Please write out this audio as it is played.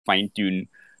fine-tune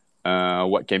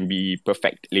what can be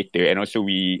perfect later. And also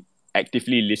we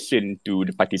actively listen to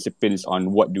the participants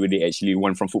on what do they actually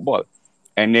want from football.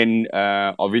 And then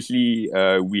obviously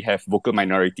we have vocal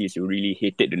minorities who really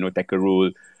hated the no tackle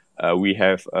rule. We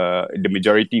have the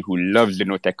majority who loves the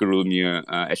no tackle rule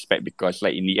aspect, because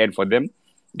like in the end for them,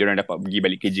 diorang dapat pergi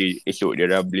balik kerja esok,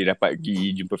 dia boleh dapat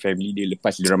pergi jumpa family dia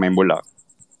lepas dia main bola.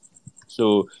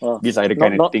 So these are the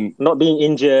kind of thing. Not being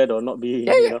injured or not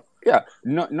being,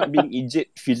 not being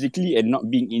injured physically and not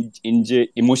being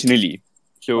injured emotionally.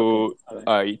 So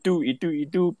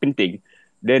itu penting.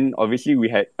 Then obviously we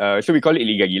had so we call it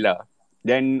Liga Gila.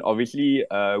 Then obviously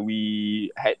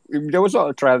there was a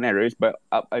lot of trial and errors, but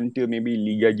up until maybe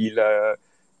Liga Gila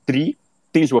 3,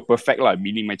 things were perfect lah.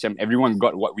 Meaning macam everyone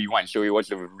got what we want. So it was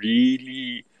a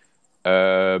really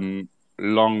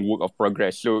long work of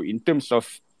progress. So in terms of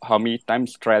how many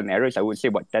times trial and errors, I would say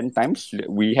about 10 times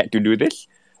we had to do this.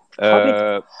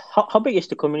 How big is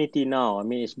the community now? I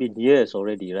mean, it's been years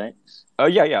already, right?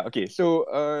 Okay.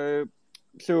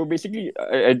 So basically,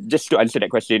 just to answer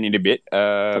that question in a bit.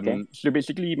 So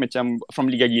basically, macam from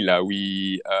Liga Gila,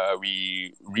 we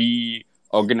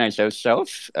reorganize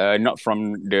ourselves, not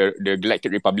from the Galactic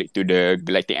Republic to the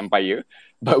Galactic Empire,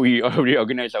 but we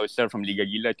reorganize ourselves from Liga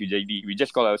Gila to jadi, we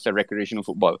just call ourselves recreational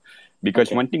football.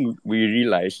 Because one thing we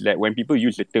realized that when people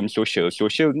use the term social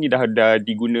ni dah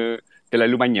diguna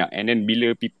terlalu banyak, and then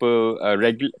bila people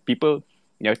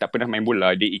yang tak pernah main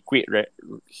bola, they equate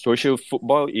social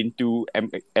football into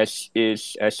as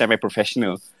is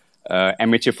semi-professional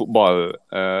amateur football,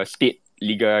 state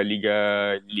liga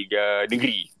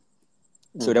negeri.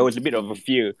 So there was a bit of a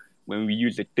fear when we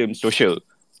use the term social.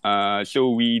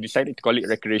 So we decided to call it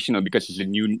recreational because it's a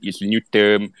new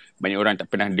term. Banyak orang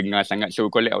tak pernah dengar sangat. So we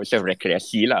call it ourselves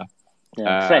rekreasi lah.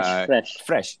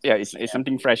 Fresh. Yeah, it's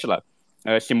something fresh lah.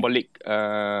 Symbolic.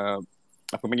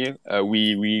 Apa panggil?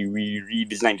 We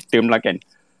redesign the term lah kan.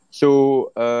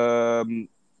 So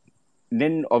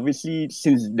then obviously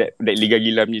since that Liga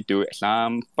Gila ni tu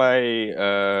sampai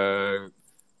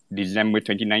December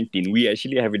 2019, we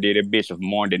actually have a database of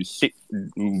more than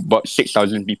about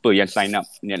 6,000 people yang sign up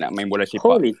yang nak main bola sepak.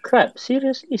 Holy crap,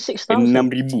 seriously? 6,000?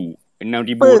 6,000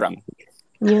 orang.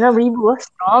 6,000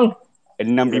 strong.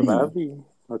 6,000.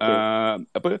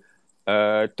 Okay.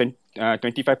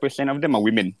 25% of them are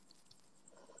women.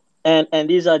 And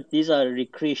these are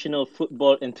recreational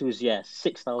football enthusiasts.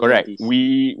 6,000. Correct.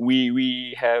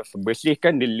 We have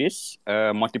bersihkan the list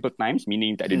multiple times,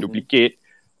 meaning tak ada duplicate.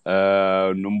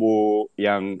 Nombor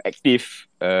yang aktif,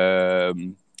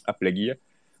 apa lagi ya?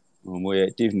 Nombor yang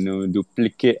aktif, no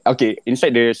duplicate. Okay,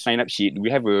 inside the sign up sheet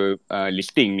we have a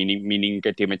listing, meaning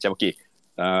kata macam okay,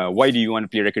 why do you want to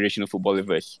play recreational football with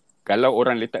us? Kalau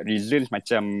orang letak reasons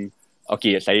macam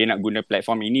okay, saya nak guna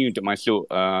platform ini untuk masuk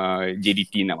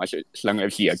JDT, nak masuk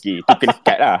Selangor FC. Okay, itu kena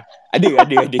cut lah. Ada.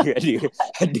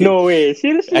 No way,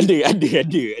 seriously? Ada.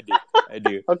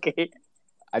 Okay.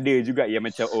 Ada juga yang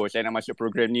macam saya nak masuk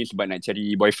program ni sebab nak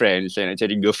cari boyfriend, saya nak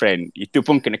cari girlfriend. Itu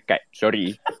pun kena cut.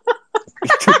 Sorry.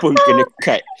 Itu pun kena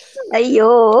cut.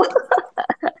 Ayo.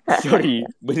 Sorry,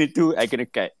 benda tu I kena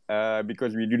cut.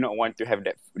 Because we do not want to have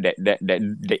that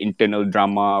internal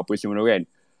drama apa semua kan.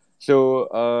 So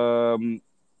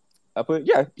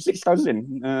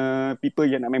 6,000 people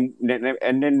yang nak main,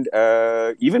 and then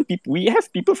even people, we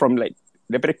have people from like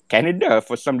daripada Canada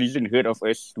for some reason heard of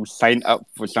us to sign up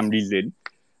for some reason.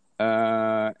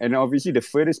 And obviously the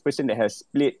furthest person that has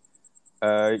played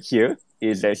here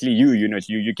is actually you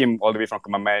came all the way from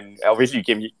Kemaman. Obviously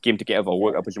you came to KL for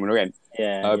work apa semua kan.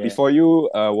 Before you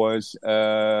was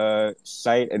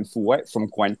Syed and Fuad from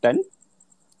Kuantan.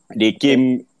 They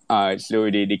came so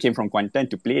they came from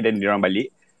Kuantan to play, then diorang balik.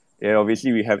 And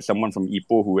obviously we have someone from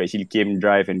Ipoh who actually came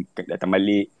drive and datang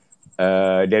balik.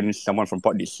 Then someone from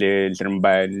Port Dickson,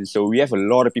 Seremban. So we have a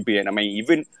lot of people yang nak main.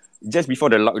 Even just before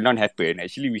the lockdown happened,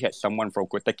 actually we had someone from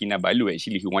Kota Kinabalu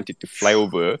actually who wanted to fly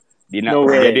over.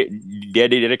 Dia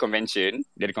ada convention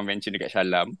dekat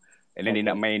Shalam, and then dia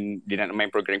nak main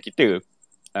program kita.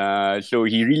 So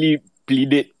he really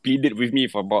pleaded with me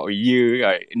for about a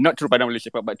year, not through Padang Malaysia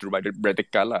Sepak, but through Brother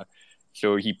Carl lah.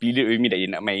 So he pleaded with me that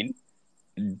dia nak main.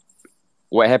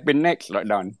 What happened next?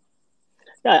 Lockdown.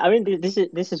 Yeah, I mean this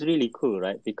is really cool,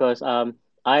 right? Because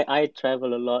I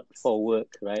travel a lot for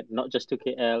work, right? Not just to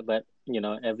KL, but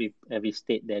every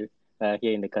state there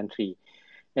here in the country.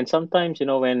 And sometimes,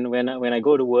 when I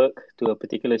go to work to a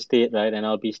particular state, right, and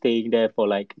I'll be staying there for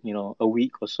like, a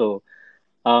week or so,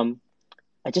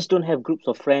 I just don't have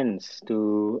groups of friends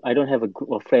I don't have a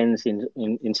group of friends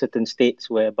in certain states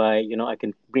whereby, I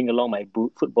can bring along my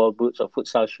football boots or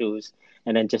futsal shoes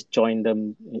and then just join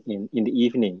them in the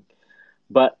evening.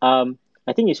 But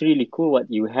I think it's really cool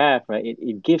what you have, right?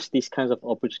 It gives these kinds of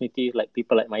opportunities, like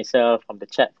people like myself from the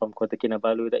chat from Kota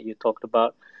Kinabalu that you talked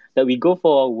about, that we go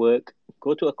for our work,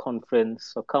 go to a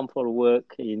conference or come for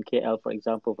work in KL, for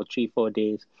example, for 3-4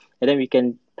 days, and then we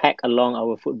can pack along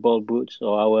our football boots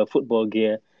or our football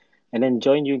gear, and then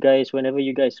join you guys whenever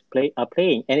you guys are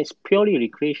playing, and it's purely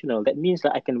recreational. That means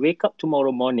that I can wake up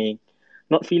tomorrow morning,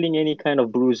 not feeling any kind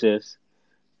of bruises,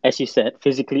 as you said,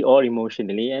 physically or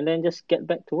emotionally, and then just get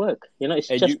back to work. It's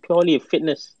And you just purely a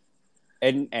fitness.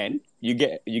 and you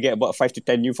get about 5 to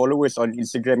 10 new followers on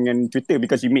Instagram and Twitter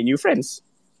because you made new friends.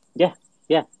 Yeah,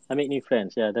 yeah. I make new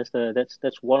friends. Yeah, that's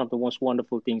one of the most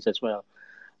wonderful things as well.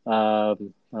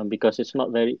 Because it's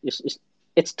not very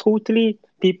it's totally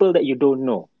people that you don't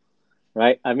know,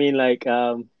 right? I mean, like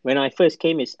when I first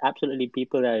came, it's absolutely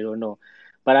people that I don't know.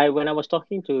 But when I was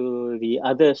talking to the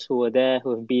others who were there, who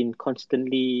have been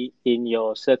constantly in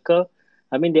your circle,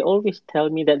 I mean, they always tell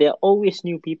me that there are always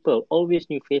new people, always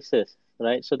new faces,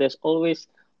 right? So there's always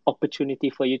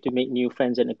opportunity for you to make new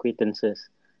friends and acquaintances,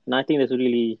 and I think that's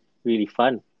really really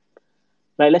fun.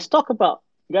 Right, let's talk about,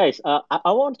 guys.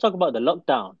 I want to talk about the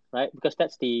lockdown, right? Because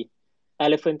that's the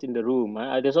elephant in the room.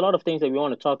 There's a lot of things that we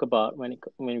want to talk about when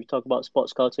we talk about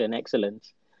sports culture and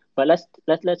excellence. But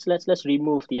let's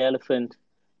remove the elephant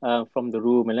from the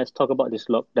room, and let's talk about this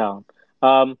lockdown.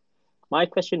 Um, my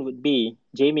question would be,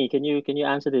 Jamie, can you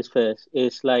answer this first?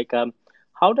 Is like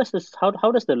how does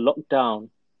the lockdown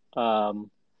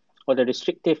or the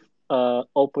restrictive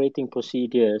operating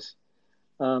procedures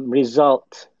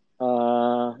result,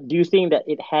 do you think that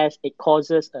it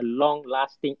causes a long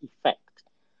lasting effect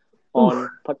Uff,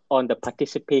 on the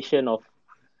participation of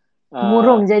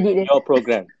murung jadi dia. your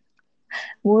program?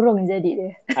 Murung jadi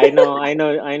dia. I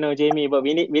know, Jamie, but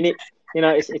we need,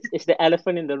 it's the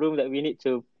elephant in the room that we need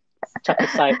to chuck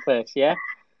aside first, yeah.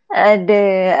 Ada.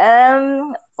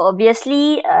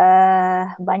 Obviously,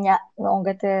 banyak orang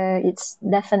kata it's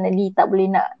definitely tak boleh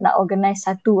nak organize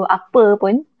satu apa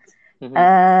pun. Mm-hmm.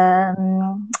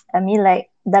 I mean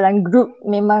like dalam group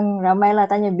memang ramai lah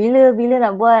tanya bila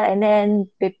nak buat, and then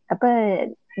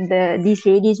these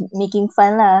ladies making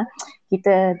fun lah.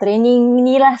 Kita training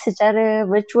ni lah secara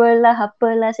virtual lah,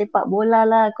 apalah, sepak bola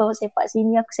lah, kau sepak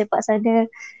sini aku sepak sana.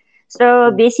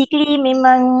 So basically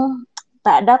memang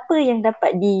tak ada apa yang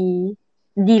dapat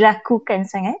dilakukan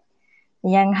sangat.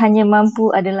 Yang hanya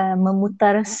mampu adalah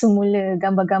memutar semula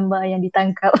gambar-gambar yang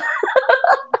ditangkap.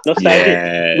 Nostalgic.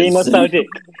 Yes. Being nostalgic.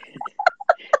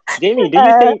 Jamie,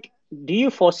 do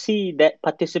you foresee that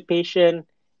participation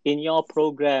in your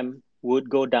program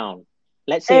would go down?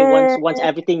 Let's say once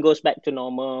everything goes back to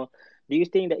normal, do you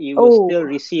think that you will still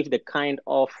receive the kind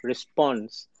of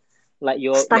response like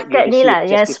you setakat ni received lah,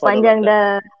 yang just before the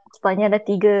lockdown? sepanjang dah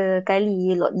 3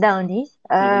 kali lockdown ni,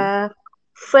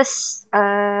 first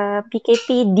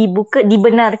PKP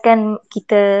dibenarkan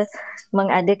kita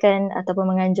mengadakan ataupun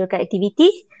menganjurkan aktiviti,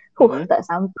 tak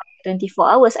sampai 24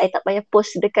 hours I tak payah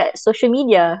post dekat social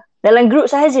media, dalam group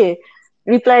sahaja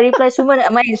reply semua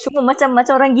nak main, semua macam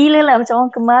orang gila lah, macam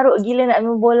orang kemaruk gila nak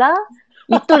main bola.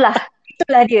 Itulah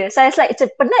dia. Saya like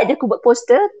penat je aku buat post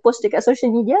dekat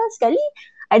social media sekali.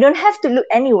 I don't have to look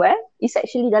anywhere. It's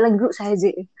actually dalam group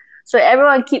sahaja. So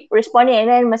everyone keep responding, and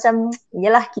then macam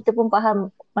yalah, kita pun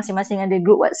faham masing-masing ada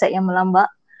group WhatsApp yang melambak.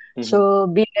 So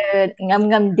bila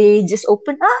ngam-ngam day just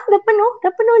open, dah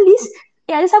penuh list.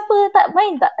 Ada siapa tak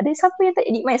main tak? Ada siapa yang tak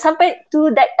edit main? Sampai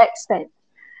to that extent.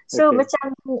 So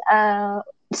macam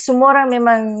semua orang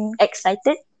memang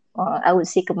excited. I would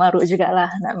say kemaruk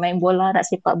jugalah nak main bola, nak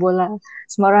sepak bola.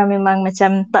 Semua orang memang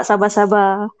macam tak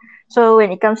sabar-sabar. So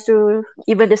when it comes to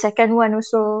even the second one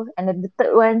also, and the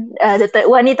third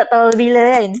one ni tak tahu bila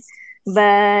kan.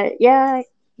 But yeah,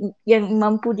 yang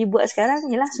mampu dibuat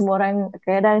sekarang ialah semua orang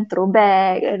kadang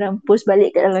throwback, kadang post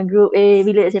balik kat dalam group,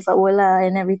 bila sepak bola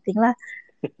and everything lah.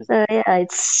 So yeah,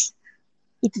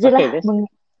 itu je lah.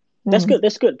 That's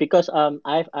good because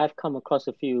I've come across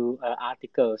a few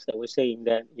articles that were saying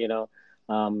that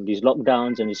these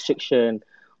lockdowns and restriction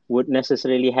would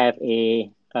necessarily have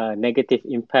a negative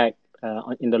impact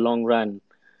in the long run,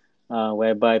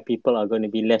 whereby people are going to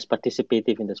be less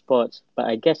participative in the sports. But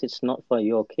I guess it's not for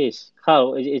your case.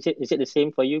 How is it the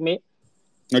same for you, mate?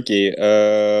 Okay,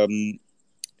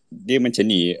 dia macam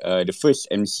ni, the first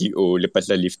MCO lepas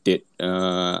dah lifted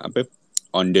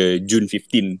on the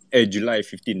July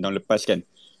 15 tahun lepas kan.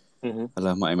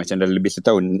 Alamak, macam dah lebih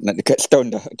setahun, nak dekat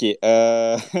setahun dah. Okay,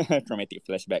 traumatic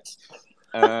flashbacks.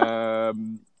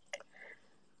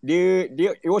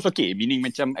 It was okay, meaning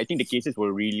macam I think the cases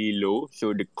were really low,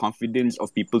 so the confidence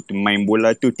of people to main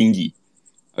bola tu tinggi.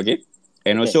 Okay,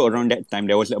 and also around that time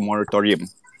there was a moratorium.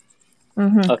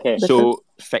 Okay. Betul. So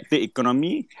faktor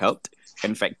ekonomi helped,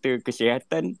 and faktor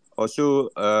kesihatan also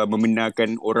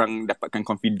membenarkan orang dapatkan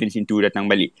confidence into datang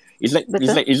balik. It's like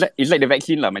Betul. it's like the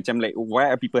vaccine lah. Macam like, why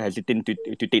are people hesitant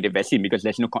to take the vaccine? Because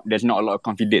there's not a lot of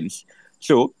confidence.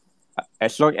 So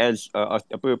as long as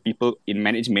people in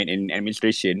management and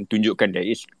administration tunjukkan there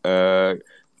is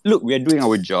look, we are doing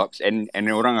our jobs, and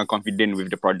orang are confident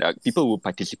with the product, people will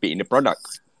participate in the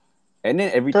product. And then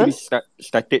everything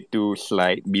started to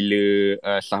slide bila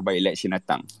sahabat election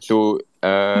datang. So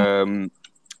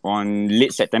on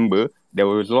late September, there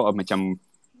was a lot of macam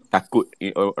takut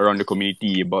around the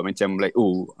community about macam like,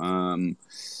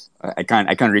 I can't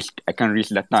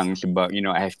risk datang sebab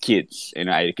I have kids, I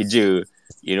ada kerja,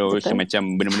 Betul.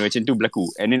 semacam benda-benda macam tu berlaku.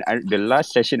 And then the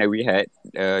last session that we had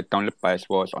tahun lepas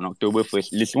was on October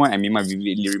 1st. This one I memang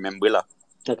vividly remember lah.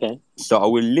 Okay. So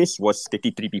our list was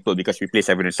 33 people because we play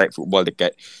 7-a-side football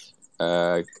dekat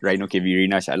Rhino KV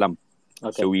Arena Shah Alam.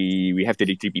 Okay. So we have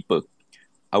 33 people.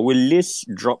 Our list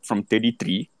dropped from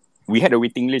 33. We had a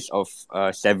waiting list of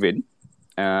 7.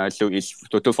 So it's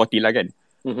total 40 lah kan.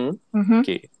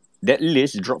 Okay. That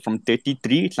list dropped from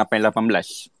 33 sampai 18.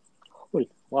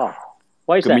 Wow.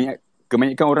 Why is that?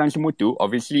 Kebanyakan orang semua tu,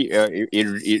 obviously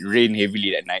it rained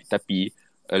heavily that night, tapi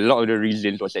a lot of the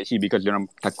reasons was actually because orang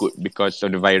takut because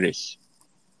of the virus.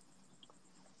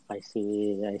 I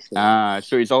see.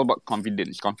 So it's all about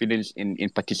confidence in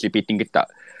participating ke tak.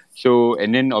 So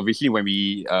and then obviously when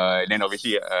we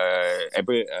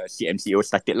CMCO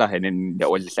started lah, and then that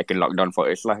was the second lockdown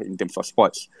for us lah in terms of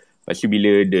sports. Lepas tu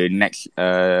bila the next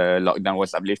lockdown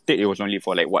was uplifted, it was only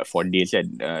for like 4 days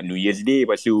kan, New Year's Day,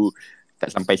 lepas tu tak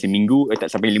sampai 5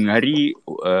 hari,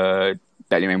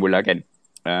 tak boleh main bola kan.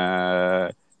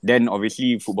 Then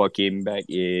obviously football came back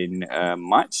in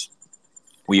March.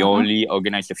 We only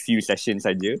organised a few sessions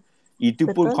saja. Itu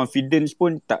pun confidence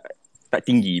pun tak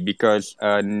tinggi because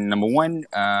number one,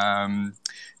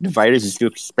 the virus is still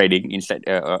spreading inside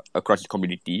across the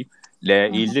community.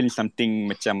 There isn't something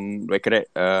macam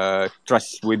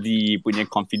trustworthy punya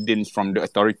confidence from the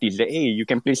authorities that you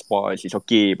can play sports, it's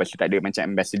okay. Lepas tu tak ada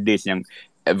macam ambassadors yang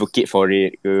advocate for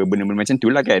it ke, benda-benda macam tu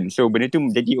lah kan. So benda tu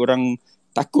jadi orang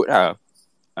takut lah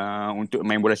untuk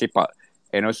main bola sepak.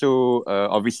 And also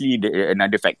obviously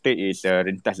another factor is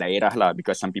rentas daerah lah,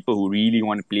 because some people who really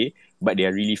want to play but they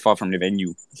are really far from the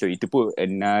venue. So itu pun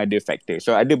another factor.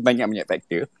 So ada banyak-banyak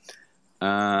factor.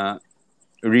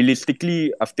 Realistically,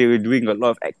 after doing a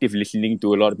lot of active listening to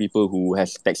a lot of people who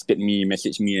has texted me,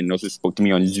 messaged me, and also spoke to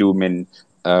me on Zoom and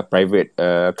private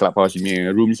clubhouse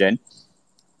rooms, and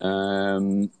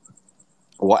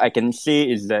what I can say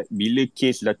is that bila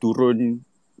case dah turun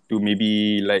to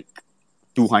maybe like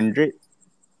 200,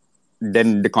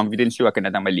 then the confidence tu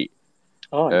akan datang balik.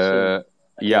 Oh, I see. Okay.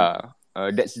 Yeah.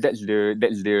 That's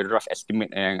the rough estimate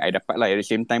yang I dapat lah. At the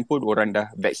same time pun orang dah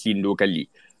vaksin 2 kali.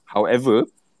 However,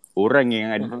 orang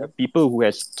yang ada, people who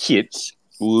has kids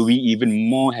will be even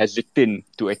more hesitant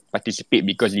to participate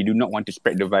because they do not want to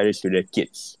spread the virus to their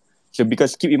kids. So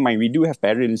because keep in mind, we do have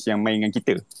parents yang main dengan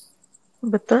kita.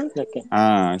 Betul. Okay.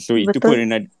 So itu pun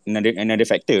another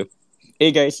factor.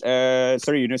 Hey guys,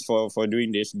 sorry Yunus for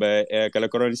doing this, but kalau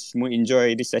korang semua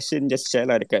enjoy this session, just share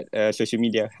lah dekat social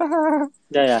media.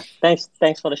 Yeah.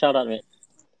 Thanks for the shout out, mate.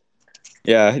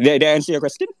 Yeah, did I answer your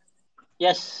question?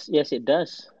 Yes, it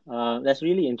does. That's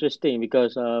really interesting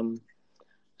because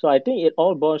so I think it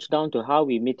all boils down to how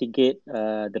we mitigate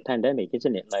the pandemic,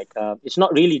 isn't it? Like it's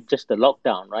not really just the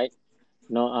lockdown, right?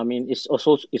 No, I mean it's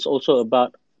also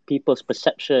about people's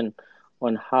perception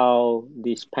on how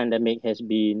this pandemic has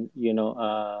been,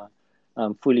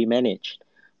 fully managed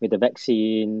with the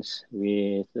vaccines,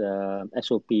 with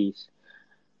SOPs.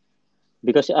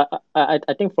 Because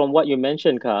I think from what you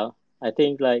mentioned, Carl, I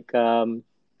think like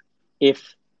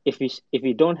if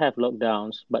we don't have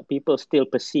lockdowns, but people still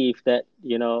perceive that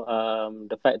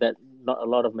the fact that not a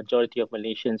lot of majority of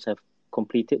Malaysians have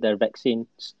completed their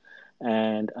vaccines,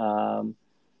 and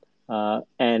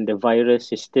the virus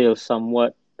is still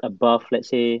somewhat above,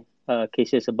 let's say,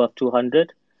 cases above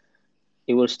 200,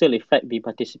 it will still affect the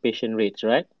participation rates,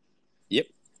 right? Yep.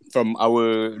 From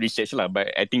our research lah,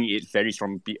 but I think it varies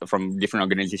from different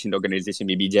organisation to organisation.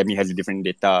 Maybe Jamie has a different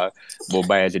data,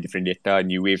 Bobai has a different data,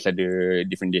 New Waves ada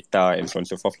different data, and so on and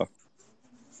so forth lah.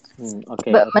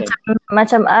 Okay. But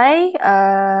macam I,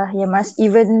 must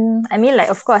even, I mean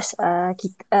like of course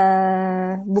kita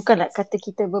bukanlah kata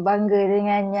kita berbangga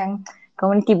dengan yang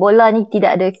komuniti bola ni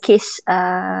tidak ada kes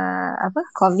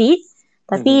COVID,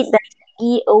 tapi dari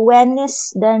segi awareness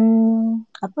dan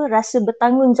rasa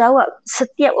bertanggungjawab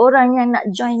setiap orang yang nak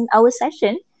join our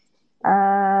session,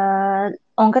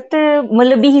 orang kata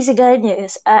melebihi segalanya.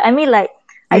 I mean like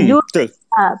You Betul.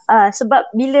 sebab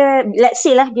bila let's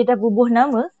say lah dia dah bubuh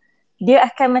nama, dia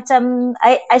akan macam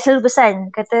I selalu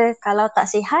pesan kata kalau tak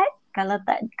sihat,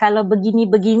 kalau begini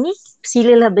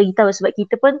silalah beritahu, sebab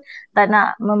kita pun tak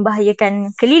nak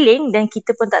membahayakan keliling dan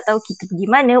kita pun tak tahu kita pergi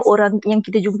mana, orang yang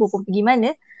kita jumpa pun pergi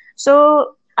mana. So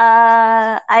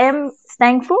I am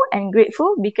thankful and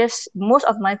grateful because most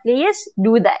of my players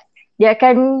do that. Dia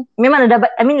akan memang dapat,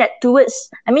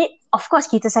 of course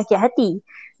kita sakit hati,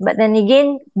 but then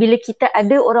again bila kita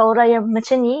ada orang-orang yang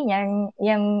macam ni, yang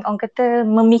orang kata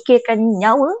memikirkan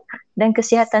nyawa dan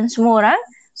kesihatan semua orang,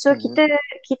 so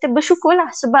kita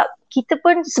bersyukurlah, sebab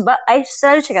I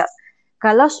selalu cakap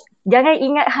kalau jangan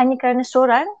ingat hanya kerana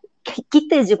seorang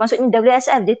kita je, maksudnya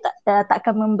WSF dia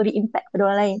takkan memberi impact pada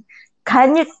orang lain.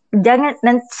 Hanya jangan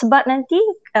sebab nanti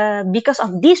because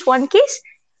of this one case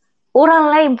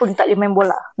orang lain pun tak boleh main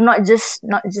bola. Not just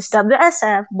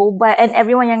WSF, Boba and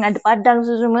everyone yang ada padang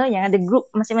semua, yang ada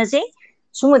group masing-masing,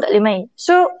 semua tak boleh main.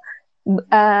 So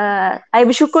I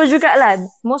bersyukur jugalah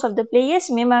most of the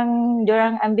players memang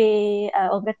diorang ambil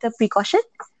orang kata precaution,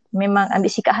 memang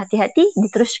ambil sikap hati-hati. Dia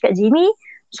terus cakap Jamie,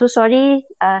 so sorry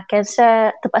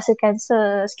terpaksa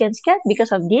cancel sekian-sekian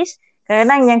because of this.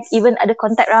 Kadang-kadang yang even ada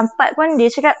kontak rapat pun dia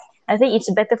cakap I think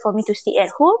it's better for me to stay at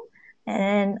home.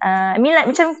 And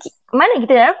macam mana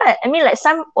kita nak dapat,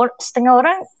 setengah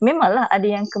orang memanglah ada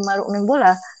yang kemaruk main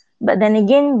bola, but then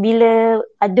again bila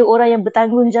ada orang yang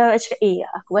bertanggungjawab cakap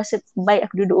aku rasa baik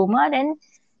aku duduk rumah, dan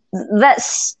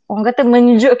that's orang kata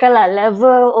menunjukkan lah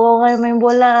level orang yang main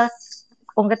bola,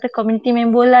 orang kata community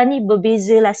main bola ni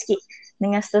berbeza lah sikit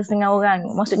dengan setengah orang.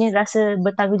 Maksudnya rasa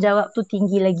bertanggungjawab tu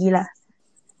tinggi lagi lah.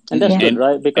 And that's good,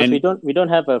 right? Because we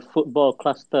don't have a football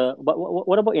cluster. But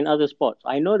what about in other sports?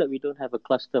 I know that we don't have a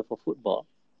cluster for football.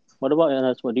 What about in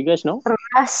other sports? Do you guys know?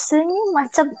 Rasanya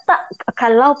macam tak.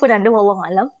 Kalau pun ada, wallahu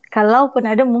alam, kalau pun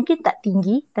ada mungkin tak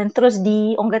tinggi dan terus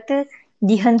orang kata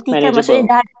dihentikan. Manageable.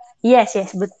 Maksudnya yes,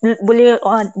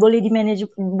 boleh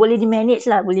di-manage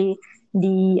lah, boleh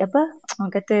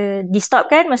orang kata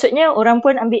di-stopkan. Maksudnya orang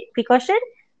pun ambil precaution.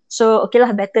 So okay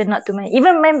lah, better not to main.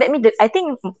 Even main badminton, I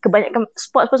think kebanyakan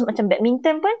sport pun macam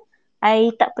badminton pun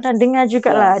I tak pernah dengar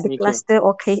jugalah ada cluster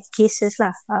or cases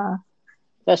lah.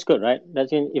 That's good, right?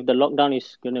 That's if the lockdown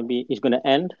is gonna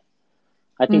end,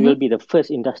 I think we'll be the first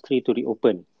industry to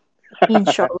reopen.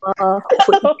 InsyaAllah.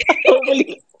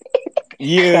 Hopefully.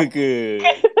 Ya ke?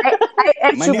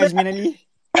 Mana Azmin Ali?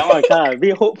 Come on, Kak.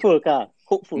 Be hopeful, Kak.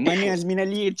 Hopeful. Mana Azmin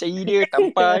Ali? Percaya dia,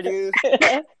 tampar dia.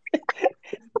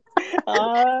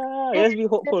 Let's be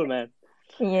hopeful, man.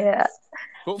 Yeah.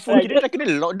 Hopeful kita dah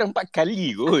kena lockdown 4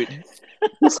 kali kot.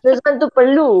 Sebenarnya tu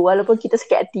perlu walaupun kita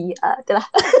sakit hati. Itulah.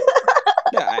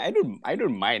 Yeah, I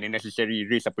don't mind unnecessary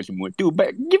risk apa semua tu,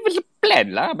 but give us a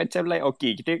plan lah. Macam like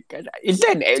okay, is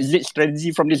there an exit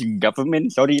strategy from this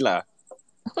government? Sorry lah.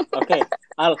 Okay,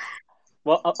 I'll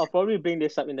probably bring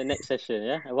this up in the next session,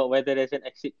 yeah, about whether there's an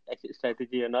exit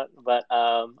strategy or not. But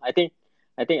I think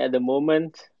at the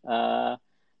moment, I'm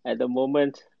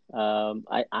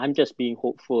just being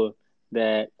hopeful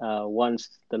that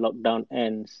once the lockdown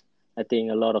ends, I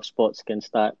think a lot of sports can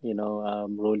start,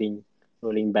 rolling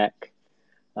back.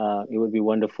 It would be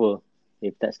wonderful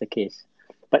if that's the case.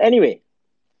 But anyway,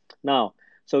 now,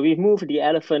 so we've moved the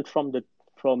elephant from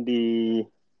the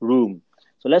room.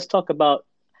 So let's talk about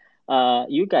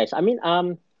you guys.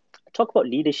 Talk about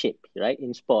leadership, right,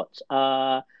 in sports.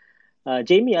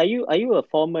 Jamie, are you a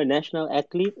former national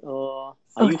athlete or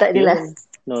are you tak adalah.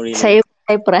 No, really. Saya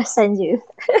perasan je.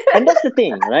 And that's the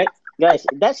thing, right? Guys,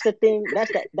 that's the thing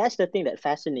that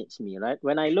fascinates me, right?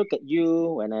 When I look at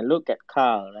you, when I look at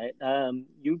Carl, right?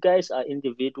 You guys are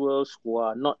individuals who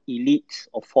are not elites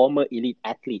or former elite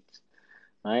athletes,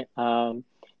 right?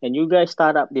 And you guys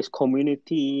start up this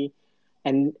community,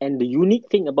 and the unique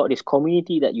thing about this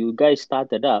community that you guys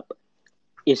started up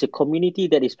is a community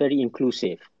that is very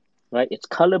inclusive, right? It's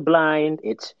colorblind,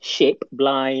 it's shape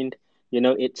blind,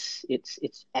 it's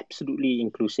absolutely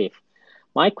inclusive.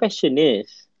 My question is,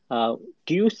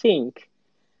 do you think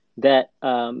that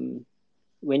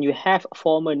when you have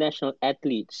former national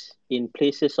athletes in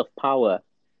places of power,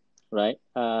 right,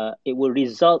 it will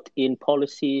result in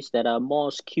policies that are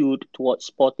more skewed towards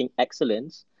sporting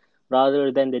excellence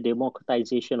rather than the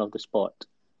democratization of the sport?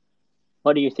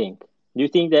 What do you think? Do you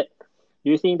think that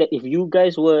if you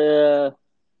guys were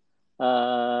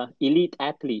elite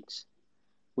athletes,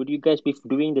 would you guys be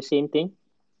doing the same thing?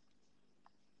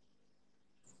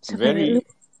 Very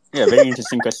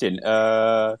interesting question.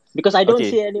 Because I don't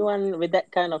see anyone with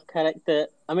that kind of character.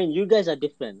 I mean, you guys are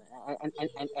different,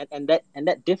 and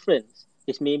that difference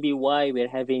is maybe why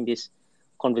we're having this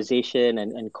conversation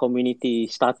and community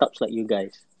startups like you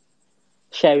guys.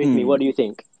 Share with me. What do you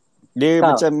think? Dia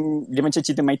Kau. macam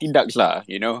cerita Mighty Ducks lah,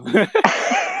 you know.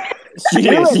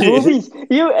 You serious. and movies.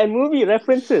 You and movie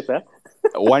references, huh?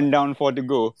 One down, four to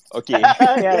go. Okay.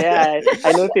 yeah.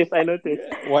 I noticed.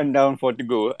 One down, four to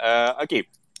go. Okay.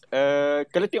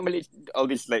 Kalau tengok balik all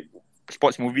this like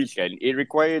sports movies kan, it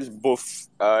requires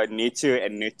both nature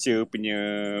and nurture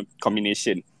punya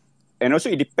combination. And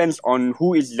also it depends on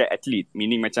who is the athlete.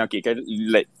 Meaning macam, okay, kan,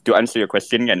 like to answer your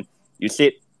question kan, you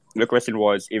said the question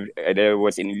was if there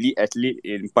was an elite athlete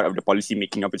in part of the policy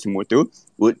making apa semua tu,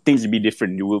 would things be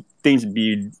different? Will things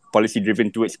be policy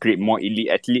driven towards create more elite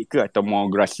athlete ke atau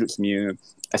more grassroots punya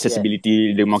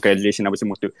accessibility, democratization apa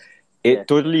semua tu? It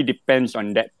totally depends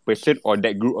on that person or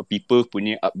that group of people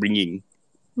punya upbringing.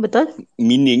 Betul.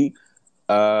 Meaning,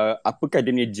 apakah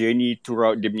dia punya journey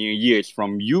throughout dia punya years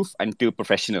from youth until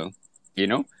professional, you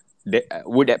know?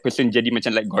 Would that person jadi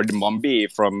macam like Gordon Bombay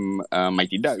from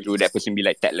Mighty Ducks? Would that person be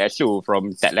like Ted Lasso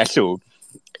from Ted Lasso?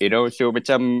 You know, so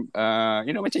macam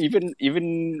you know, macam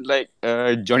even like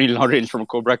Johnny Lawrence from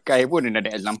Cobra Kai pun another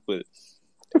example.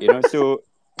 You know, so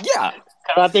yeah,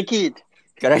 Karate Kid,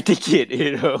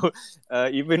 you know.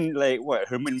 Even like what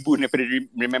Herman Boone daripada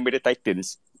Remember the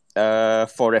Titans.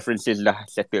 For references lah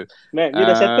settle. Man, you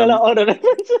dah settle lah all the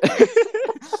references.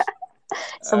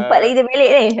 Sempat lagi dia balik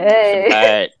ni.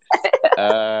 Sempat.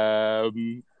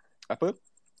 Apa?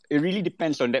 It really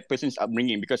depends on that person's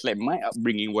upbringing, because like my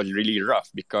upbringing was really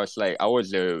rough because like I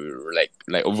was a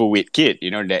like overweight kid, you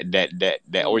know,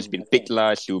 that always been picked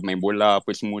last to main bola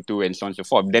apa semua tu and so on and so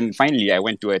forth. Then finally I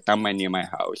went to a taman near my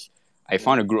house. I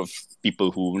found a group of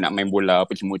people who nak main bola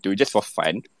apa semua tu just for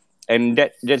fun, and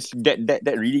that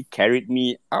really carried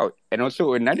me out. And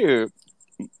also another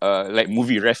like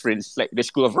movie reference, like The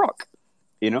School of Rock.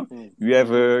 You know, you have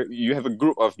a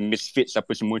group of misfits apa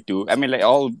semua tu. I mean, like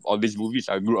all these movies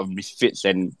are a group of misfits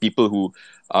and people who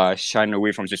shun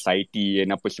away from society and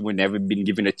apa semua, never been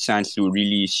given a chance to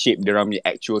really shape their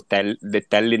actual talent,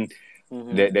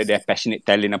 their passionate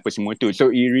talent apa semua tu.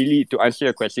 So it really, to answer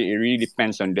your question, it really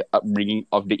depends on the upbringing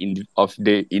of the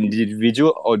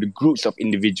individual or the groups of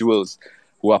individuals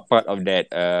who are part of that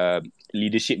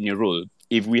leadership role.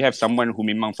 If we have someone who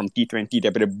memang from T20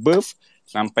 daripada birth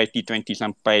sampai T20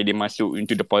 sampai dia masuk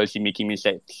into the policy making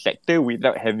sector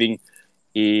without having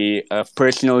a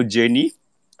personal journey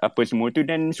apa semua tu,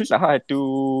 then susah lah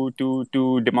to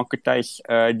democratize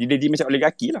dia macam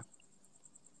oligarki lah.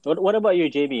 What about you,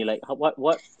 Jamie? Like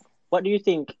what do you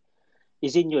think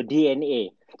is in your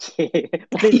DNA?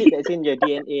 What is it that's in your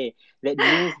DNA that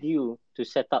moved you to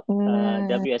set up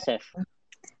WSF?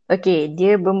 Okay,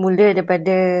 dia bermula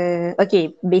daripada,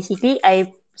 okay, basically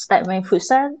I start main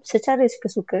futsal secara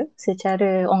suka-suka,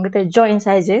 secara orang kata join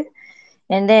saja,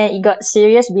 and then it got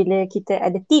serious bila kita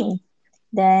ada team,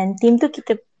 dan team tu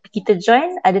kita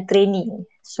join ada training.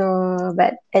 So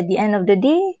but at the end of the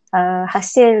day,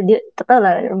 hasil dia tak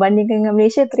tahulah, bandingkan dengan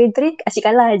Malaysia, train asyik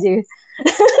kalah aje.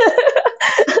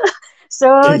 So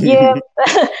dia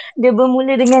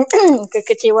bermula dengan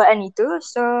kekecewaan itu.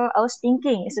 So I was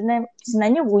thinking,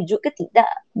 sebenarnya wujud ke tidak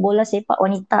bola sepak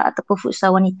wanita ataupun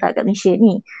futsal wanita kat Malaysia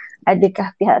ni?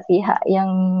 Adakah pihak-pihak yang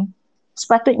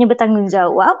sepatutnya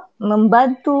bertanggungjawab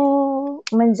membantu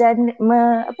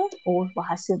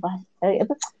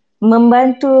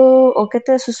membantu orang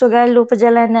kata susu galuh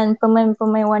perjalanan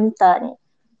pemain-pemain wanita ni?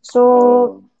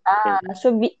 So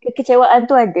so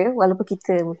kekecewaan tu ada walaupun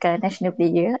kita bukan national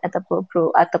player ataupun pro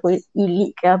ataupun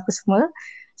elite ke apa semua.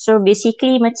 So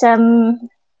basically macam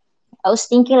I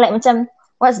was thinking like macam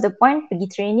what's the point pergi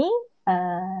training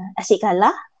asyik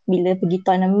kalah bila pergi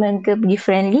tournament ke pergi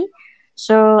friendly.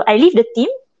 So I leave the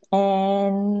team,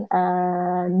 and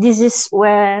this is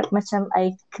where macam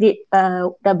I create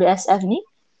WSF ni.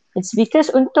 It's because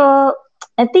untuk,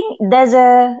 I think there's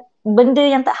a benda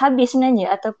yang tak habis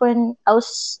sebenarnya, ataupun I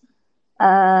was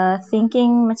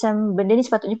thinking macam benda ni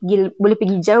sepatutnya boleh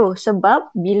pergi jauh,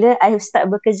 sebab bila I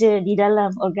start bekerja di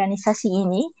dalam organisasi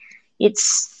ini,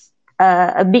 it's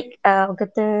a big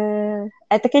kata,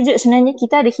 I terkejut sebenarnya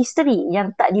kita ada history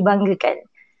yang tak dibanggakan.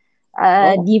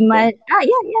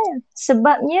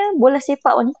 Sebabnya bola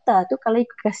sepak wanita tu kalau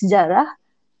ikutkan sejarah,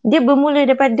 dia bermula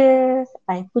daripada,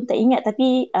 I pun tak ingat,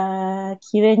 tapi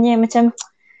kiranya macam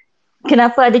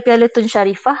kenapa ada Piala Tun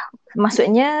Sharifah,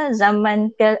 maksudnya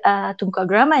zaman Tunku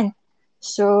Abdul Rahman.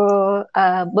 So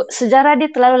sejarah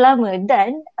dia terlalu lama,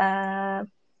 dan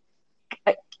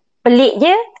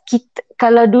peliknya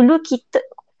kalau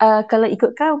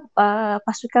ikutkan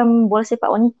pasukan bola sepak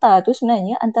wanita tu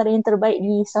sebenarnya antara yang terbaik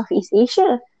di Southeast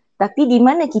Asia. Tapi di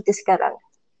mana kita sekarang?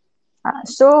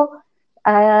 So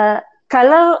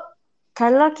kalau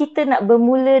kalau kita nak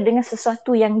bermula dengan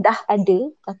sesuatu yang dah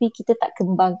ada tapi kita tak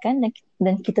kembangkan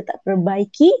dan kita tak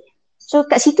perbaiki, so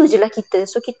kat situ je lah kita.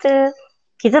 So kita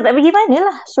tak pergi mana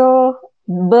lah. So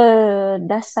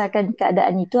berdasarkan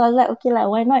keadaan itu, I was like, okay lah,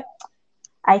 why not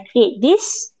I create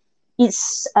this.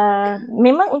 It's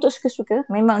memang untuk suka-suka,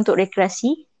 memang untuk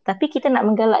rekreasi, tapi kita nak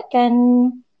menggalakkan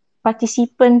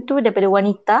partisipan tu daripada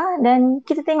wanita dan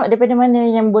kita tengok daripada mana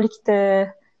yang boleh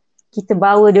kita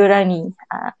bawa diorang ni.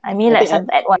 I mean like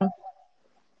sometimes at one.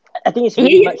 I think it's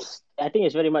very much. I think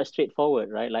it's very much straightforward,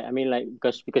 right? Like I mean, like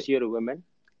because you're a woman,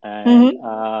 and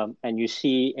and you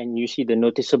see the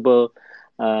noticeable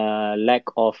lack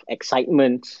of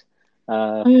excitement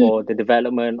for the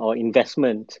development or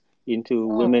investment into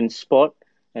women's sport,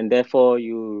 and therefore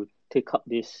you take up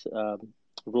this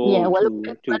role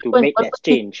to make that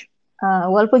change.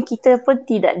 Walaupun kita pun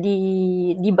tidak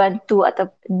dibantu atau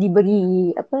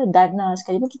diberi dana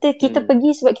sekalipun, kita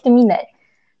pergi sebab kita minat.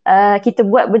 Kita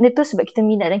buat benda tu sebab kita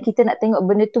minat dan kita nak tengok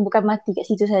benda tu bukan mati kat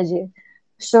situ saja.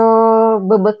 So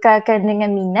berbekalkan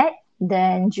dengan minat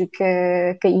dan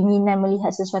juga keinginan melihat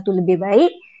sesuatu lebih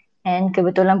baik, and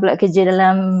kebetulan pula kerja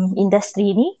dalam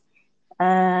industri ni,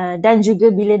 dan juga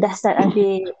bila dah start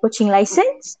ambil coaching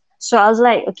license, so I was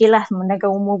like, okay lah, menangkan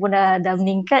umur pun dah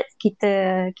meningkat,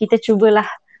 kita cubalah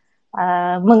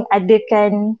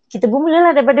mengadakan, kita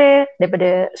bermulalah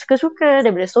daripada suka-suka,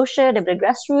 daripada social, daripada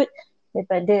grassroots,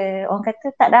 daripada orang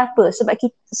kata tak ada apa,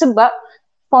 sebab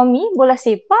for me bola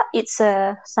sepak it's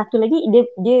satu lagi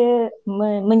dia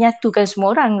menyatukan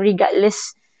semua orang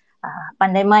regardless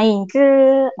pandai main ke,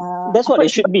 that's what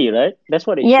it should be, right? That's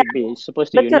what it should be. It's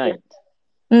supposed to unite.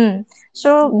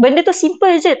 So benda tu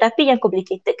simple je, tapi yang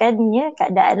complicatedkannya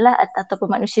keadaan lah ataupun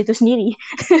manusia tu sendiri.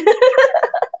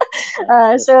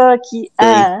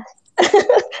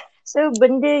 So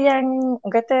benda yang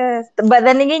kata, but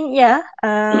then again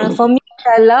for me,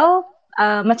 kalau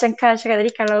macam Kak cakap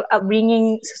tadi, kalau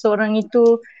upbringing seseorang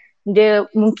itu dia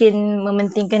mungkin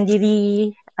mementingkan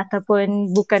diri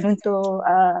ataupun bukan untuk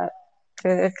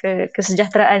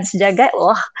kesejahteraan sejagat,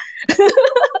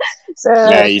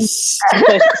 nice.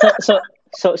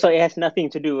 So it has nothing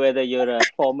to do whether you're a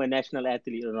former national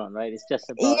athlete or not, right? It's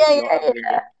just about your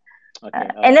upbringing.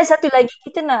 Okay, and then satu lagi,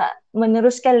 kita nak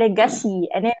meneruskan legasi,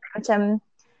 and then macam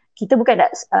kita bukan nak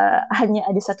hanya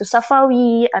ada satu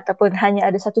Safawi ataupun hanya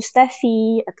ada satu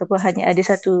Steffi ataupun hanya ada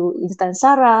satu Intan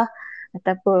Sarah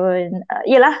ataupun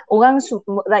yalah, orang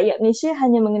rakyat Malaysia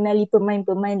hanya mengenali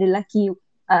pemain-pemain lelaki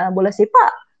bola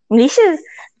sepak Malaysia.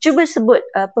 Cuba sebut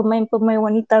pemain-pemain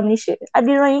wanita Malaysia,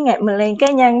 ada orang ingat,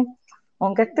 melainkan yang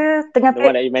orang kata tengah the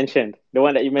one that you mentioned.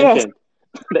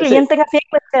 Yes. Yang tengah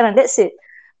famous sekarang, that's it.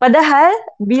 Padahal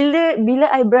bila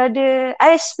I brother,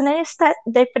 I sebenarnya start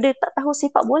daripada tak tahu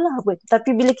sepak bola pun.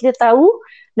 Tapi bila kita tahu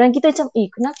dan kita macam,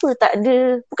 kenapa tak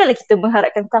ada, bukanlah kita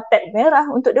mengharapkan kapet merah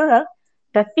untuk diorang,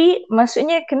 tapi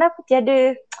maksudnya kenapa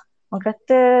tiada orang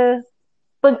kata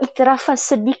pengiktirafan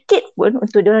sedikit pun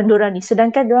untuk diorang ni.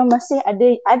 Sedangkan diorang masih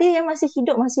ada yang masih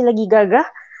hidup, masih lagi gagah,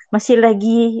 masih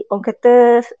lagi orang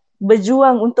kata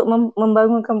berjuang untuk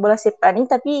membangunkan bola sepak ni,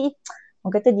 tapi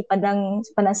orang kata dipandang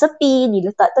sepi,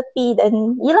 diletak tepi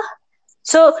dan yelah.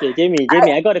 So okay, Jamie,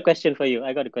 I got a question for you.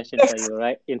 For you,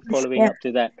 right? In following up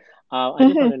to that, I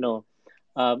just want to know,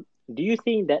 do you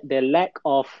think that the lack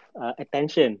of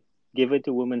attention given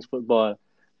to women's football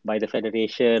by the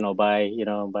federation or by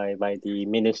the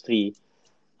ministry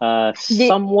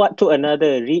somewhat to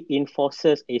another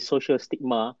reinforces a social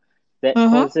stigma that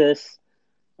causes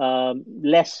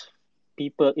less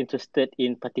people interested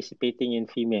in participating in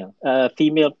female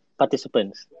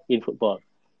participants in football?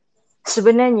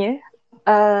 Sebenarnya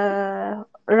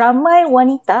ramai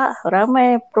wanita,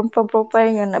 ramai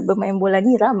perempuan-perempuan yang nak bermain bola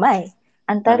ni ramai.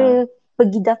 Antara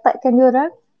pergi dapatkan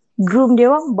diorang, groom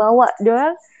diorang, bawa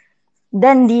diorang,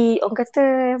 dan orang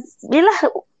kata yelah,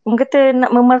 orang kata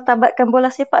nak memartabatkan bola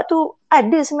sepak tu,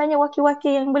 ada sebenarnya wakil-wakil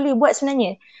yang boleh buat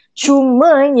sebenarnya.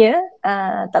 Cumanya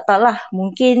tak tahulah,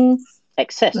 mungkin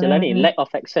access lah ni, lack of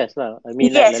access lah. I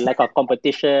mean, yes, lack of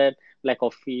competition, lack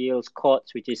of fields,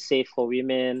 courts which is safe for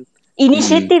women.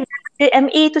 Inisiatif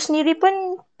MA itu sendiri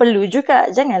pun perlu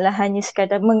juga. Janganlah hanya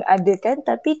sekadar mengadakan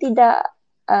tapi tidak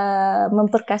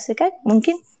memperkasakan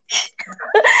mungkin.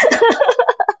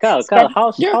 Carl,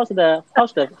 how's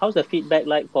the feedback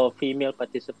like for female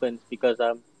participants? Because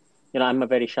I'm a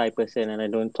very shy person and I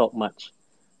don't talk much.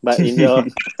 But in your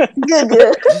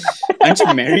aren't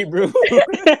you married, bro?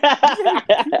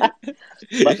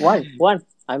 But one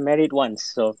I'm married once,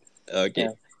 so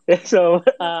okay. So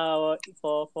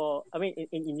for I mean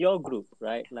in your group,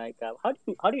 right? Like how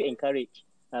do you encourage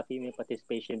female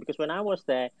participation? Because when I was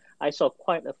there, I saw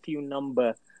quite a few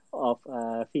number of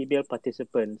female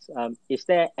participants, is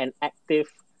there an active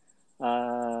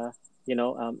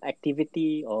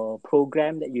activity or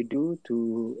program that you do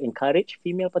to encourage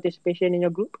female participation in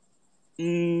your group?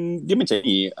 Dia macam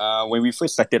ni, when we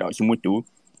first started out semua tu,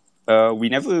 we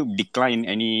never decline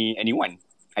anyone.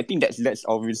 I think that's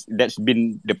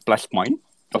been the plus point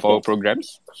of our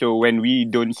programs. So when we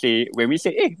say,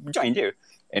 hey, join je.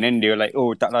 And then they're like,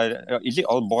 oh, tak lah, is it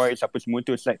all boys, apa semua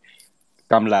tu? It's like,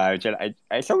 come lah. Macam,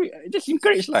 I just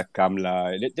encourage lah, come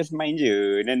lah. Just main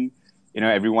je. And then,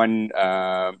 everyone,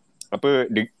 and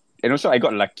also I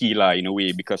got lucky lah in a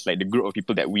way, because like the group of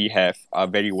people that we have are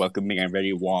very welcoming and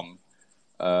very warm.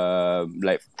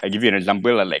 Like I give you an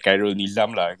example lah, like Khairul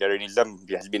Nizam lah. Khairul Nizam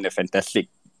has been a fantastic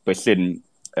person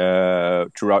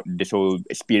throughout this whole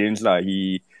experience lah.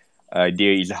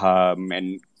 Dear Ilham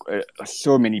and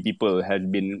so many people have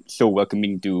been so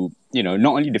welcoming to,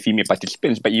 not only the female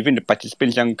participants but even the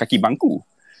participants yang kaki bangku,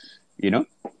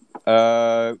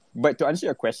 but to answer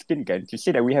your question, kan, to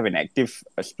say that we have an active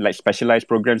like specialized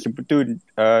program seperti tu,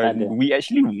 we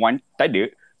actually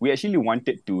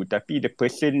wanted to, tapi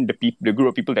the group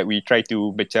of people that we try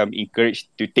to macam encourage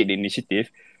to take the initiative,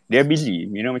 they're busy,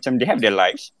 macam they have their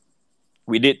lives.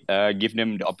 We did give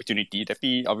them the opportunity,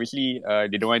 tapi obviously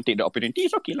they don't want to take the opportunity.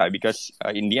 It's okay lah, because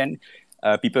in the end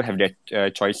people have their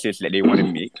choices that they want to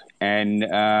make, and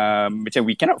macam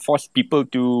we cannot force people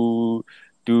to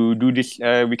do this.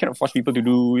 We cannot force people to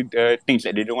do things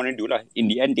that they don't want to do lah. In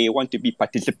the end, they want to be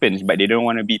participants, but they don't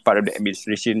want to be part of the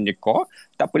administration, the core.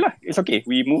 Tak apalah, it's okay.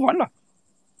 We move on lah.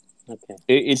 Okay.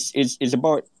 It's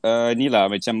about ni lah,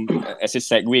 macam as a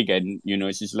segue kan,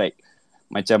 it's just like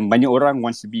macam banyak orang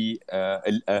wants to be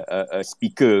a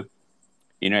speaker.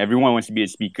 Everyone wants to be a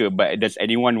speaker, but does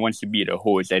anyone wants to be the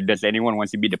host? And does anyone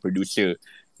wants to be the producer?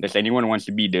 Does anyone wants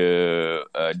to be the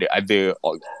other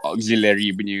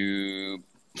auxiliary punya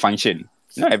function?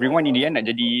 No, everyone in the end nak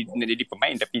jadi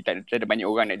pemain, tapi tak ada banyak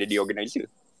orang nak jadi organizer.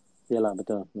 Yalah,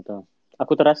 betul.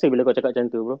 Aku terasa bila kau cakap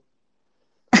macam tu, bro.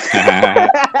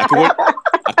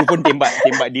 Aku pun tembak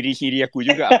diri sendiri aku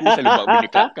juga. Aku selalu buat benda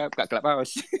kat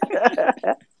clubhouse.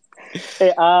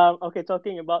 Hey, okay,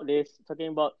 talking about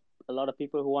a lot of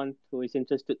people who is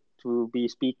interested to be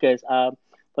speakers.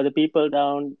 For the people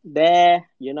down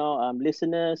there,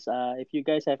 listeners, if you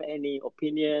guys have any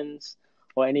opinions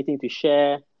or anything to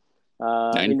share,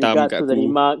 in regards to the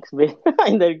remarks,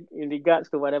 in regards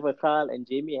to whatever Carl and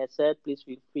Jamie has said, please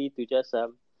feel free to just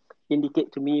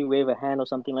indicate to me, wave a hand or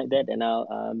something like that, and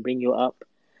I'll bring you up.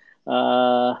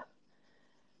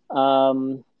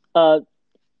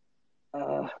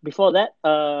 Before that,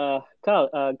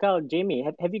 Carl, Jamie,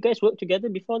 have you guys worked together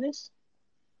before this?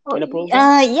 In a program?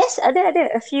 Yes, ada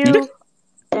a few.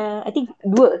 I think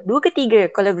dua ke tiga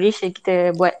collaboration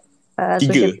kita buat.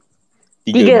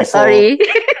 Tiga, sorry.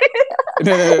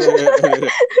 No.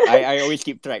 I always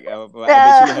keep track.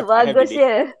 Bagus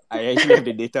ya. I actually have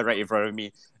the data right in front of me.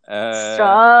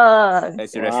 Strong. As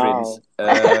a reference.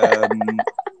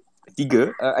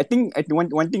 Tiga. I think one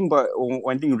thing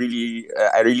really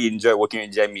I really enjoy working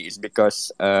with Jamie is because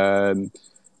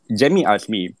Jamie asked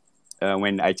me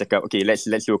when I check out, okay, let's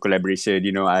do a collaboration.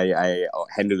 I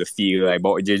handle the field, I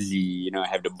bawa jersey, I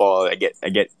have the ball, I get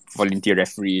volunteer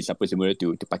referees apa semua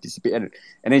to participate, and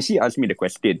then she asked me the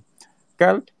question,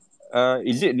 Carl,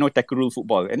 is it no tackle rule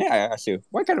football? And then I asked her,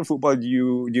 what kind of football do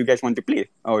you guys want to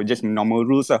play? Oh, just normal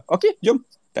rules lah. Okay, jom.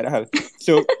 Tak ada hal.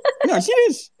 So, no,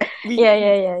 serious. We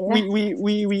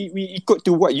ikut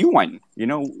to what you want.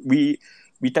 We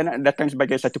tak nak datang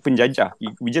sebagai satu penjajah.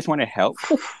 We just want to help.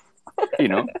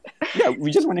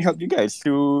 We just want to help you guys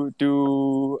to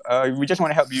we just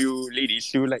want to help you ladies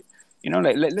to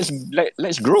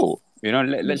let's grow.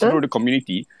 Let's grow the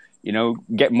community.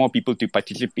 Get more people to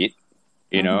participate.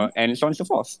 And so on and so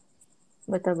forth.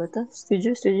 Betul.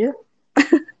 Setuju.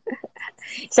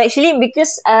 It's actually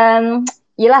because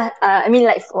yelah, I mean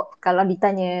like kalau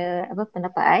ditanya apa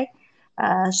pendapat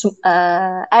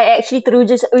I actually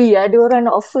teruja, ada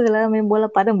orang nak offer lah main bola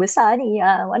padang besar ni,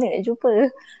 mana nak jumpa.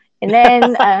 And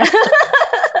then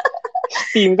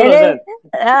team tu lah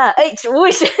kan.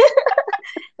 Whoosh.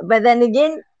 But then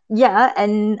again,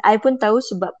 and I pun tahu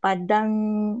sebab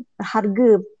harga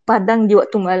padang di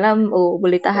waktu malam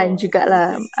boleh tahan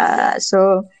jugalah.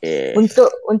 So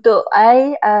untuk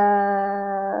I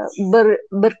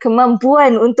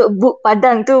berkemampuan untuk book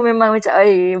padang tu memang macam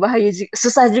bahaya juga,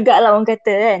 susah jugalah orang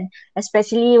kata kan,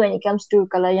 especially when it comes to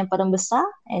kalau yang padang besar,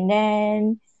 and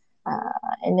then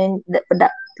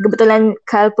kebetulan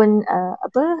Carl pun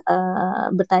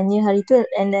bertanya hari tu,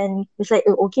 and then it's like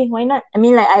okay, why not. I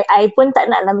mean like I pun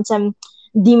tak nak lah macam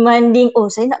demanding,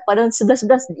 saya nak padang 11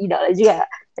 tidak lah juga.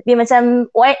 Tapi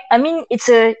macam I mean it's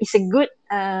a good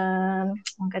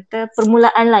orang kata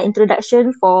permulaan lah,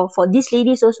 introduction for these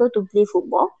ladies also to play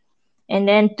football. And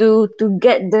then to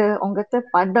get the orang kata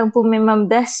Padang pun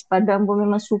memang best, Padang pun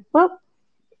memang superb.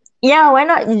 Yeah, why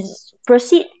not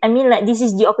proceed? I mean like this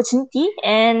is the opportunity,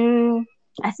 and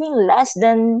I think less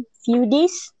than few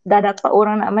days dah dapat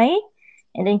orang nak main,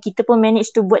 and then kita pun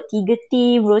manage to buat 3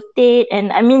 team, rotate,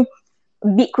 and I mean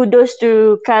big kudos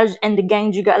to Kaz and the gang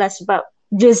jugalah sebab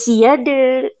jersey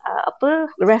ada,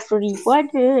 referee pun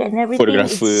ada and everything.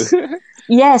 Photographer.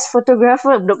 Yes,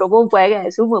 photographer, budak-budak perempuan kan,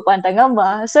 semua pantang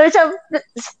gambar. So macam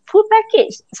full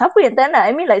package. Siapa yang tak nak?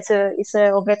 I mean like it's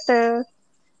a orang kata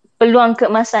peluang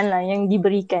keemasan lah yang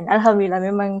diberikan. Alhamdulillah,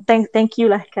 memang thank you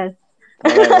lah Kal.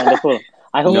 Alright, wonderful.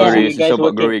 I hope to see you guys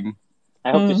working. Growing. I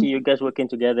hope to see you guys working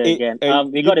together again.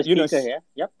 We got a speaker here.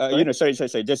 Yep. Sorry.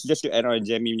 Just to add on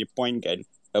Jamie punya point kan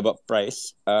about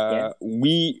price.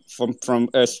 We from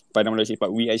us Padang Melayu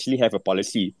Sepak, we actually have a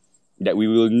policy that we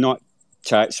will not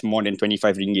charge more than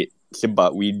RM25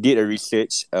 sebab we did a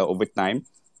research over time.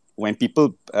 When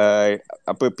people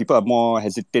people are more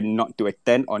hesitant not to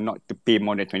attend or not to pay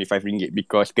more than RM25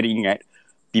 because kena ingat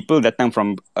people datang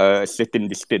from a certain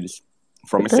distance.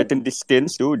 From a certain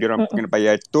distance tu diorang kena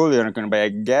bayar tol, diorang kena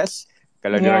bayar gas.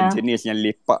 Kalau diorang jenis yang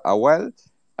lepak awal,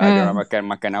 diorang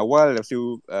makan awal, lepas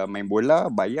tu main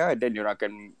bola bayar, dan diorang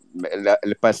akan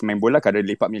lepas main bola kalau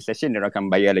lepak punya session diorang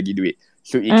akan bayar lagi duit.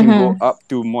 So it can go up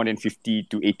to more than RM50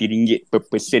 to RM80 per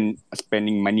person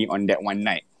spending money on that one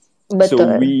night. Betul.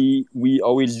 So we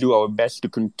always do our best to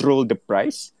control the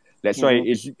price. That's why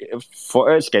it's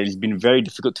for us guys, it's been very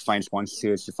difficult to find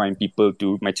sponsors, to find people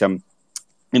to macam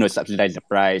subsidize the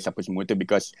price apa semua tu,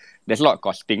 because there's a lot of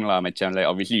costing lah. Macam like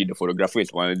obviously the photographer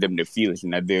is one of them, the field is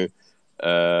another.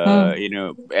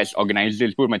 As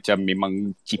organisers pun macam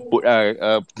memang ciput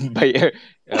lah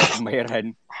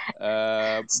pembayaran.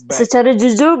 Secara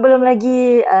jujur belum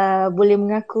lagi boleh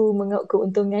mengaku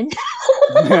keuntungan.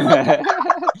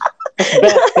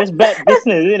 That's bad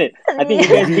business, isn't it? I think you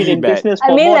guys been in business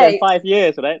for more than 5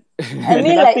 years, right? I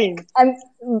mean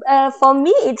for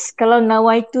me it's kalau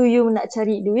nawai tu you nak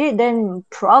cari duit, then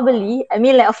probably I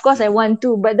mean like of course I want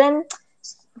to, but then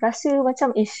rasa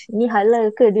macam ni halal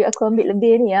ke duit aku ambil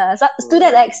lebih ni so, to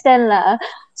that extent lah.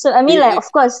 So I mean like of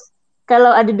course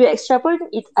kalau ada duit extra pun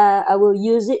I will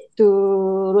use it to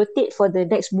rotate for the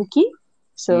next booking.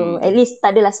 So at least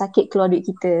tak adalah sakit keluar duit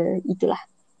kita, itulah.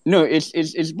 No, it's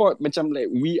about macam like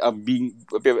we are being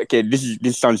okay.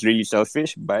 This sounds really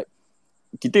selfish, but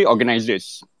kita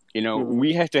organisers,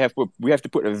 we have to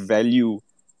put a value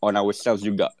on ourselves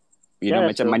juga.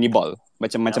 Macam Moneyball,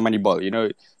 macam Moneyball.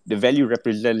 The value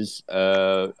represents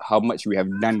how much we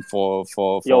have done for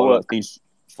a lot of things,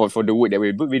 for the work that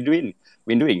we're doing.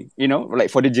 Like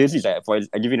for the jerseys, I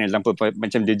give you an example.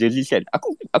 Macam the jerseys kan,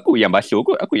 aku yang basuh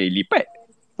kot, aku yang lipat.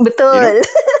 Betul.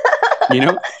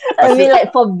 I mean like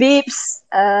for beeps,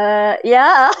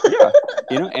 yeah.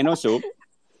 And also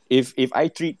if I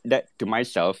treat that to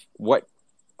myself,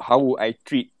 how would I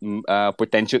treat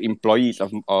potential employees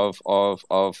of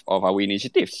our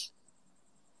initiatives?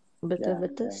 Betul.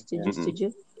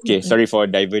 Setuju. Okay, sorry for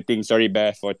diverting. Sorry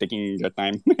Bear for taking your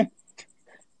time.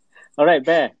 All right,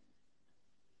 Bear,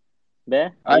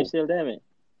 are you still there, mate?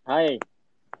 Hi.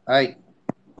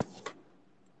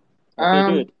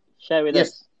 Okay, good. Share with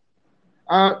us.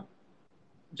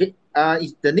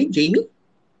 Is the name Jamie?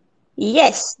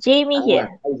 Yes, Jamie here.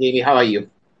 Hi Jamie, how are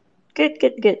you? Good.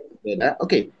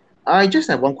 Okay, I just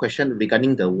have one question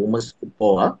regarding the women's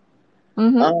football.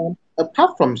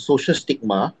 Apart from social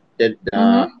stigma, that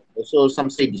also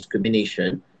some say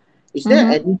discrimination, is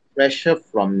there any pressure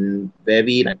from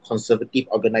very conservative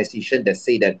organization that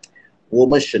say that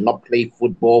women should not play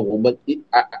football?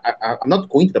 I'm not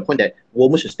going to the point that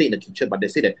women should stay in the kitchen, but they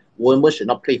say that women should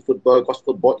not play football because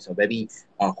football is a very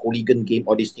hooligan game,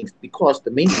 all these things. Because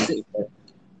the main reason is that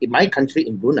in my country,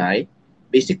 in Brunei,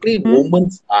 basically women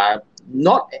are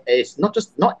not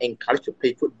just not encouraged to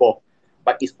play football,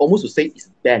 but it's almost to say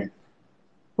it's banned.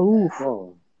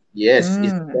 Oh. Yes,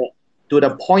 it's banned. To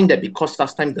the point that because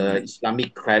last time the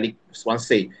Islamic cleric once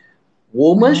say,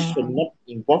 women should not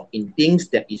involve in things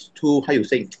that is too, how you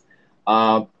say,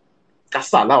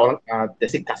 kasar lah. They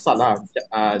say kasar lah.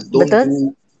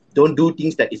 Don't do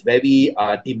things that is very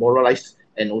demoralized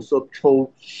and also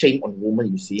throw shame on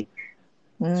women, you see.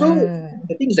 So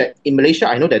the thing is that in Malaysia,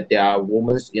 I know that there are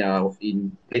women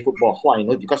in play football. How I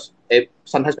know, because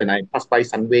sometimes when I pass by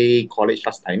Sunway College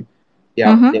last time,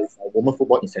 there's a women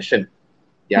football in session.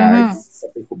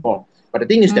 Play football. But the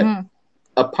thing is that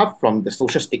apart from the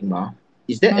social stigma,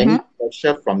 is there any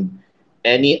pressure from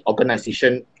any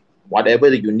organization,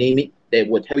 whatever you name it, they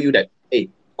will tell you that,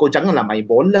 kau janganlah main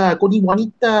bola, kau ni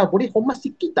wanita, boleh hormat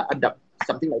sikit tak adab?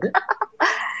 Something like that.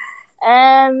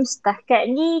 Setakat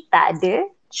ni tak ada.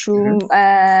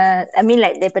 I mean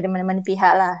like daripada mana-mana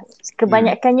pihak lah.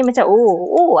 Kebanyakannya macam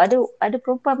ada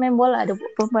perempuan main bola, ada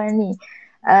perempuan ni.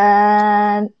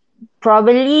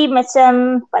 Probably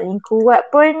macam paling kuat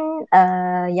pun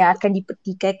yang akan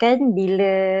dipertikaikan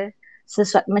bila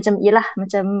sesuatu macam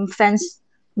fans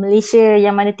Malaysia,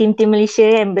 yang mana tim-tim Malaysia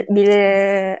yang bila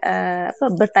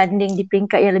bertanding di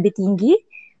peringkat yang lebih tinggi.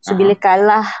 So bila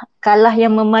kalah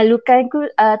yang memalukan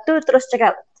tu terus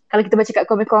cakap, kalau kita baca kat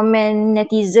komen-komen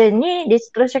netizen ni, dia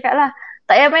terus cakap lah,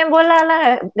 tak payah main bola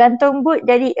lah, gantung boot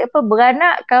jadi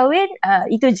beranak, kahwin,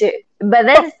 itu je. But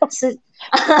then itu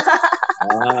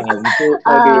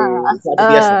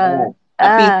biasa.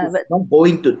 Tapi not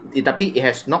going to, tapi it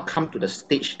has not come to the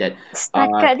stage that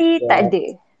setakat ni tak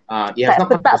ada.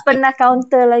 Tak pernah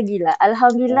counter lagi lah.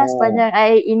 Alhamdulillah sepanjang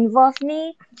I involve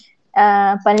ni,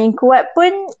 paling kuat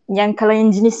pun yang kalau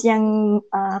yang jenis yang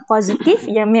positif,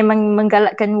 yang memang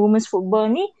menggalakkan women's football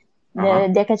ni,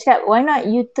 dia akan cakap, why not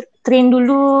you train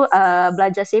dulu,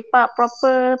 belajar sepak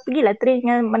proper, pergilah train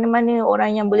dengan mana-mana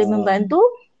orang yang boleh membantu.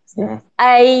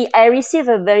 I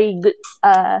receive a very good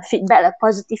feedback lah,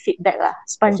 positive feedback lah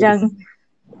sepanjang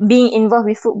being involved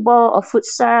with football or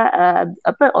futsal,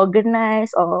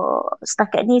 organize or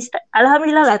setakat ni,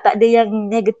 alhamdulillah lah tak ada yang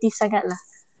negatif sangat lah.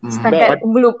 Setakat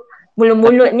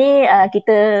mulut-mulut ni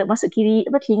kita masuk kiri,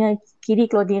 telinga kiri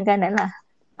keluar telinga kanan lah.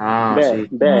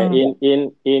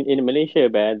 In Malaysia,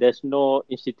 there's no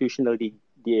institutional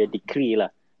decree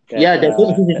lah. There's no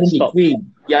institutional decree.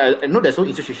 There's no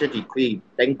institutional decree.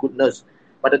 Thank goodness.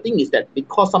 But the thing is that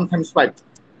because sometimes, right,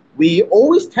 we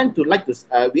always tend to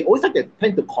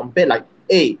tend to compare like,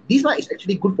 hey, this one is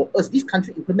actually good for us. This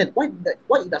country implement. Why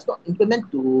it does not implement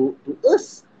to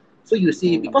us? So you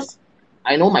see, because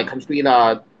I know my country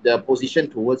the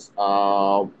position towards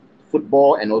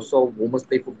football and also women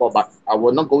play football, but I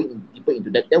will not go deeper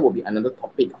into that. That will be another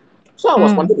topic. So I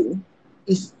was wondering,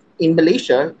 is in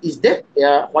Malaysia, is there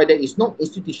why there is no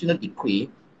institutional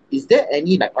decree? Is there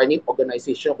any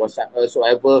organization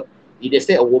whatsoever? If they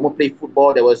say a woman play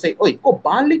football, they will say, "Oi, kau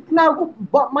baliklah, kau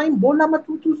buat main bola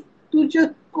tu je.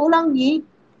 Kau orang ni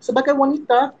sebagai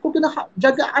wanita, kau kena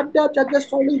jaga adab, jaga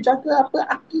soleh, jaga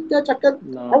akidah, jaga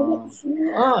awak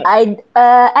semua."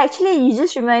 Actually, you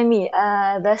just remind me.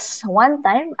 There's one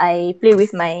time I play with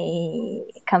my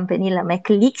company lah, my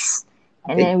colleagues.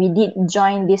 And then we did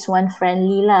join this one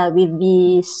friendly lah with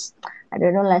this, I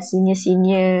don't know lah,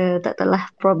 senior, tak tahu lah,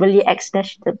 probably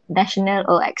ex-national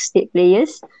or ex-state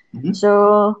players.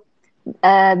 So,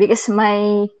 because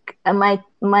my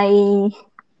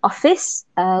office,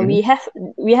 we have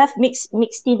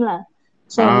mixed team lah.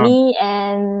 So me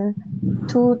and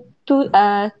two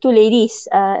ladies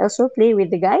also play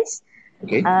with the guys.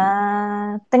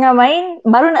 Tengah main,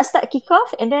 baru nak start kick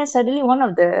off, and then suddenly one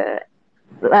of the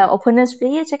opponent's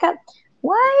player cakap,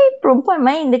 why perempuan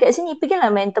main dekat sini,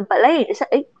 pergilah main tempat lain.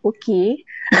 Okay.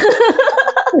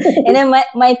 And then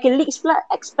my colleagues pula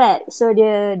expat, so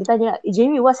dia tanya,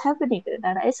 Jamie, what's happening?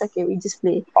 Nah, it's okay, we just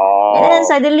play. And then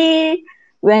suddenly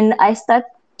when I start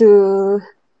to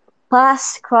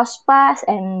cross pass,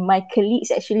 and my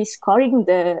colleagues actually scoring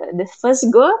the first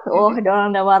goal,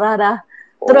 diorang dah marah dah.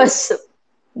 Terus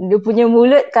dia punya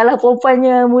mulut kalah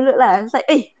perempuannya mulut lah. It's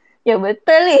like, ya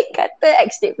betul ni, kata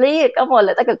ex-state player, kamu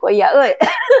lah takkan koyak kot.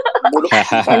 Mula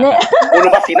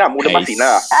mati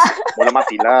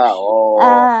lah.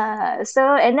 So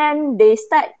and then they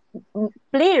start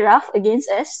play rough against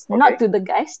us, not to the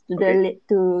guys,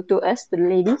 to us, to the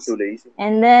ladies.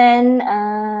 And then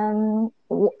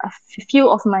a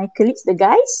few of my colleagues, the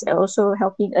guys, are also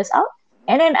helping us out.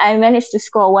 And then I managed to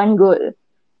score one goal.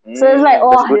 So it's like,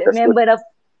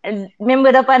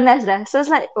 member dah panas dah. So it's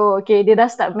like, okay, dia dah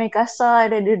start main kasar,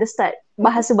 dan dia dah start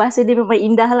bahasa-bahasa dia memang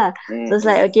indah lah. So it's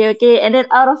like, okay. And then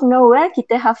out of nowhere,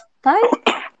 kita half time,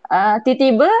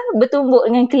 tiba-tiba bertumbuk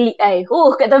dengan kelik I.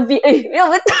 Kat tepi. Ya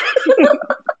betul.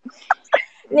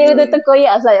 Ni betul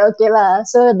koyak. It's like, okay lah.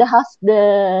 So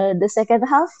the second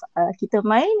half, kita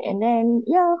main, and then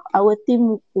our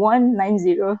team won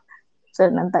 9-0. So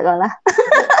nantak kau lah.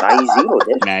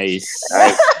 9-0 Nice.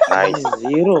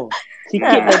 9-0.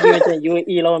 Sikit lagi macam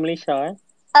UAE lawan Malaysia.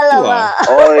 Alamak.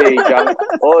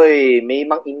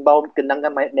 Memang imbau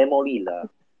kenangan memori lah.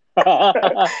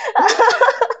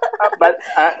 But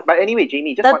anyway,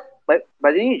 Jamie, just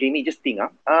think.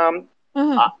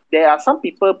 There are some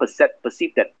people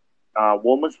perceive that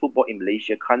women's football in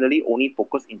Malaysia currently only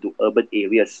focus into urban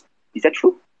areas. Is that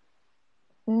true?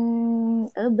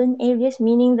 Urban areas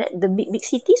meaning that the big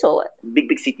cities or what? Big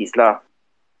cities lah.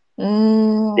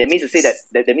 That means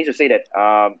to say that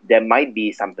there might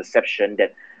be some perception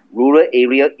that rural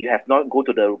area you have not go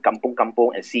to the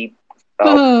kampung and see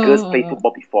girls play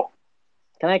football before.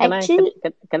 Can I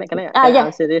Yeah.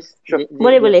 answer this? Sure.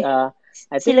 Boleh.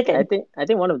 I think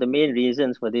Silakan. one of the main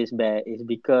reasons for this, Bear, is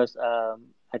because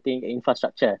I think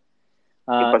infrastructure.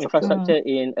 Infrastructure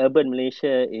in urban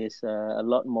Malaysia is a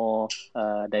lot more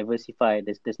diversified.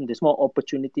 There's more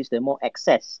opportunities. There's more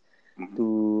access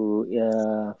to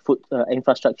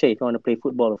infrastructure if you want to play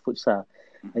football or futsal,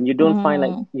 and you don't find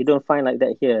like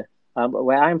that here.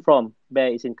 Where I'm from,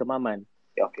 Bear, is in Kemaman.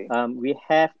 Okay. We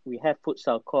have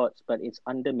futsal courts, but it's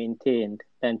under maintained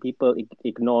and people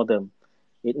ignore them.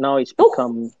 It's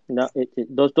become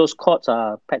those courts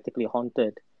are practically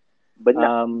haunted. But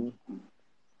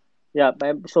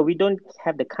so we don't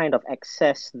have the kind of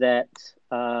access that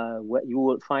what you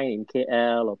would find in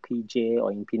KL or PJ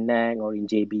or in Penang or in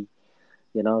JB.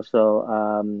 So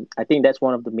I think that's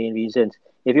one of the main reasons.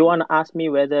 If you want to ask me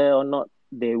whether or not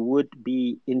there would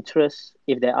be interest,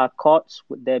 if there are courts,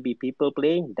 would there be people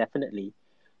playing? Definitely.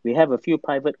 We have a few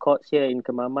private courts here in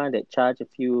Kemaman that charge a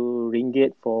few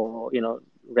ringgit for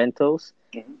rentals,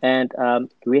 and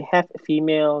we have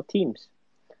female teams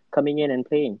coming in and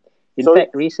playing. In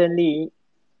fact, recently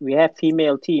we have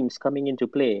female teams coming into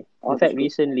play.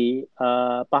 Recently,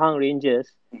 Pahang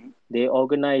Rangers, they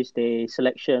organized a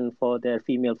selection for their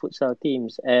female futsal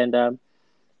teams, and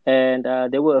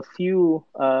there were a few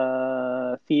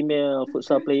female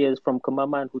futsal players from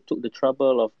Kemaman who took the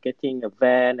trouble of getting a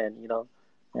van and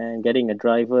getting a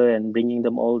driver and bringing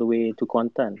them all the way to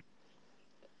Kuantan.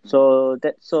 So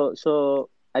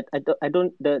I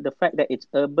don't the fact that it's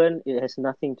urban, it has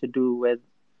nothing to do with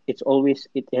the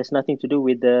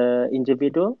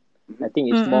individual. I think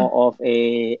it's more of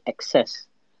a access,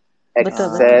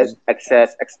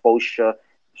 exposure.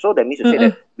 So that means to say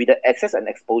that with the access and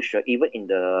exposure, even in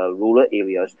the rural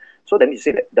areas, so that means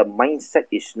to say that the mindset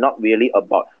is not really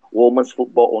about women's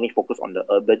football only focus on the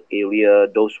urban area,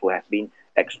 those who have been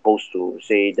exposed to,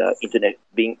 say, the internet,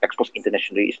 being exposed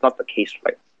internationally. It's not the case,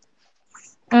 right?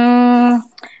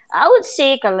 I would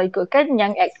say kalau ikutkan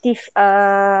yang aktif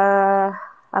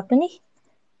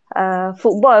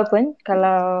football pun,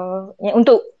 kalau yang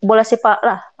untuk bola sepak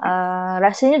lah,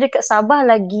 rasanya dekat Sabah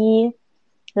lagi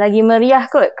meriah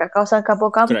kot, kat kawasan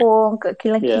kampung-kampung, kat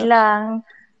kilang-kilang.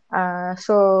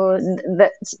 So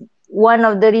that's one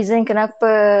of the reason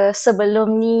kenapa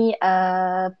sebelum ni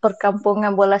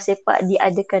perkampungan bola sepak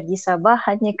diadakan di Sabah,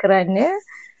 hanya kerana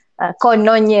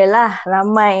kononnya lah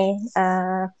ramai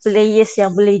players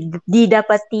yang boleh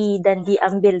didapati dan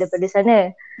diambil daripada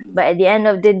sana. But at the end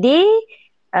of the day,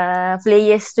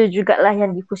 players tu jugalah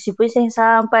yang dipusing-pusing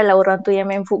sampailah orang tu yang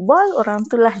main football, orang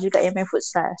tu lah juga yang main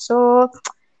futsal. So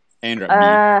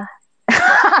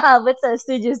betul,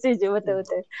 setuju, betul.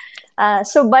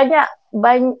 So banyak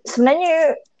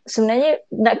sebenarnya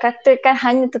nak katakan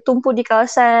hanya tertumpu di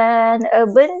kawasan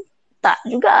urban, tak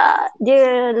juga.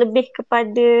 Dia lebih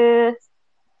kepada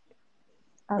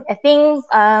I think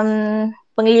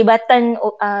penglibatan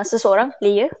seseorang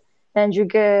player, dan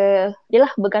juga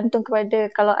yalah bergantung kepada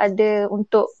kalau ada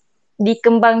untuk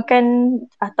dikembangkan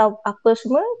atau apa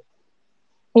semua.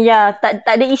 Ya, tak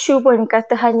ada isu pun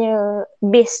kata hanya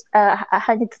base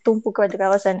hanya tertumpu kepada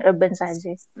kawasan urban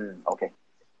saja. Okay.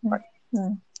 Right.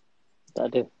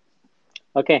 Tak ada.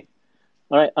 Okay.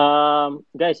 Alright,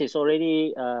 guys, it's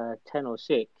already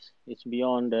 10:06. It's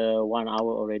beyond the 1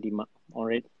 hour already 1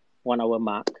 hour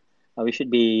mark. We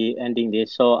should be ending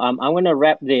this. So I'm going to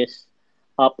wrap this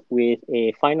up with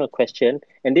a final question,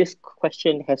 and this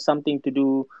question has something to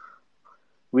do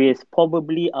with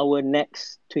probably our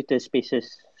next Twitter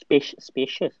Spaces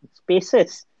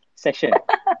session.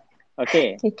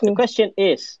 Okay. The question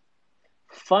is,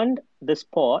 fund the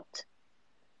sport,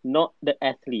 not the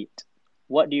athlete.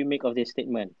 What do you make of this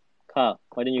statement? Carl,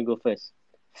 why don't you go first?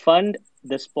 Fund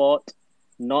the sport,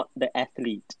 not the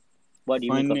athlete. What do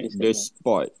you make of this statement? The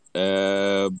sport.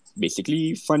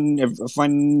 Basically fund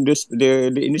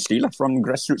the industry lah, from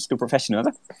grassroots to professional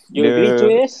lah. You agree to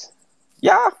this?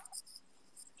 Yeah.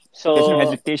 So there's no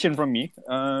hesitation from me.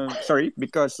 Sorry,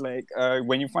 because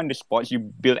when you fund the sports, you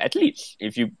build athletes.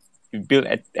 If you build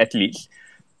athletes,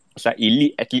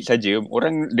 elite athletes saja,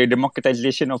 orang, the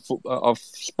democratization of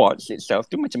sports itself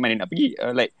tu macam mana nak pergi?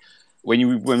 When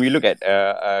we look at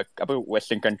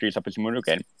Western countries apa semua tu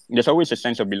kan, there's always a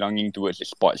sense of belonging towards the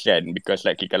sports kan, because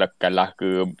kalau kalah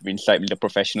ke inside the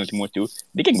professional semua tu,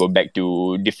 they can go back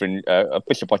to different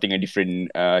supporting a different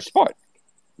sport.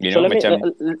 So let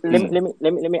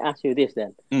me ask you this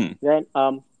then. Then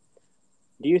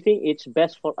do you think it's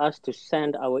best for us to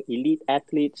send our elite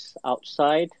athletes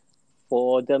outside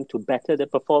for them to better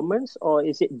their performance, or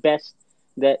is it best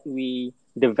that we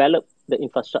develop the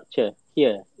infrastructure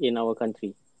here in our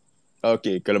country?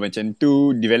 Okay, kalau macam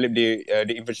tu, develop the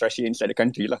infrastructure inside the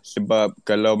country lah. Sebab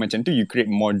kalau macam tu, you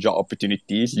create more job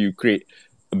opportunities, you create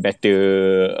a better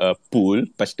pool.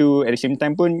 Lepas tu, at the same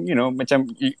time pun, you know, macam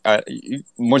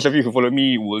most of you who follow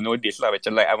me will know this lah.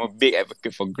 Macam like, I'm a big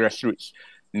advocate for grassroots,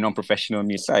 non-professional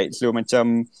me side. So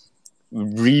macam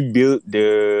rebuild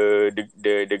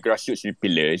the grassroots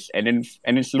pillars, and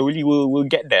then slowly we'll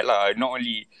get there lah. Not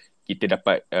only kita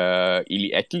dapat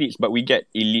elite athletes, but we get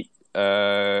elite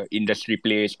industry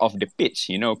players off the pitch,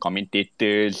 you know,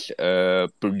 commentators,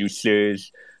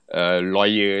 producers,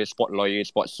 lawyers, sport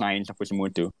science, apa semua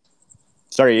tu.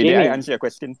 Sorry, Jamie, did I answer your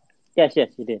question? Yes,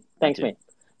 you did. Thanks, Okay. mate.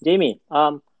 Jamie,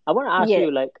 I want to ask Yeah.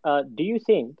 you, like, do you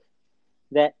think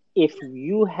that if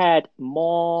you had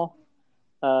more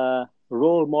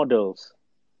role models,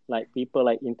 like people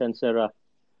like Intan Sarah,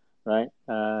 right?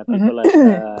 People like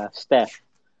Steph,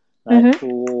 right?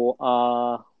 Who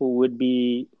would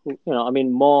be,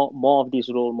 more of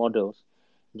these role models.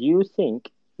 Do you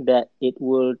think that it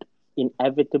would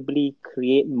inevitably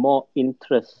create more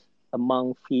interest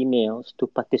among females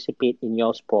to participate in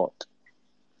your sport?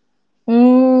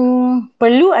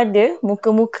 Perlu ada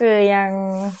muka-muka yang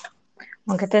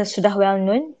orang kata sudah well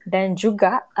known, dan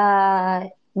juga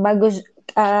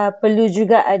perlu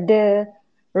juga ada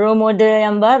role model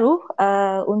yang baru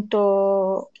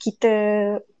untuk kita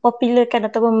popularkan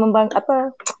ataupun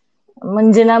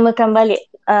menjenamakan balik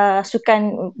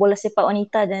sukan bola sepak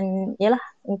wanita, dan yalah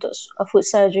untuk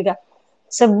futsal juga.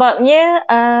 Sebabnya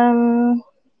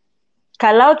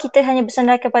kalau kita hanya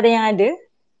bersandar kepada yang ada,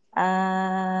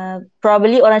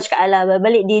 probably orang cakap alah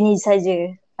balik dia ni saja.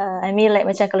 I mean like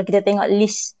macam kalau kita tengok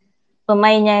list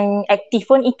pemain yang aktif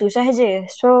pun itu sahaja.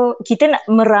 So kita nak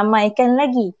meramaikan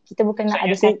lagi. Kita bukan nak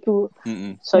ada satu.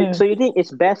 So you think it's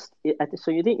best?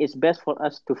 So you think it's best for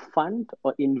us to fund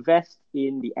or invest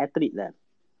in the athlete then?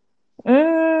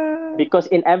 Because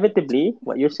inevitably,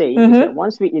 what you're saying is that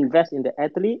once we invest in the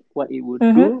athlete, what it would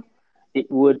do, it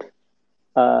would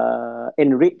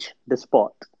enrich the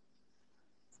sport.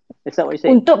 Is that what you're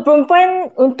saying?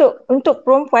 Untuk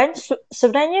perempuan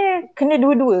sebenarnya kena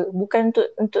dua-dua, bukan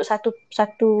untuk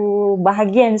satu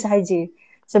bahagian sahaja.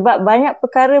 Sebab banyak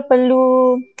perkara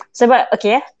perlu, sebab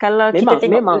kalau kita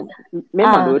tengok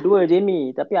memang dua-dua,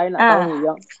 Jamie, tapi I nak tahu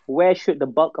yang where should the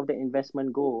bulk of the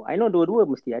investment go. I know dua-dua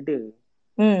mesti ada.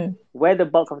 Where the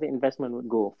bulk of the investment would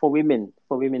go for women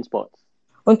sports.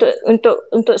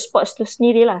 Untuk sports tu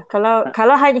sendirilah.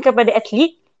 Kalau hanya kepada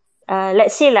atlet,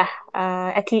 let's say lah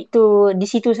atlet tu di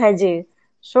situ saja.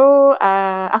 So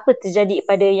apa terjadi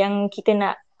pada yang kita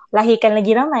nak lahirkan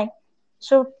lagi ramai?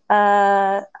 So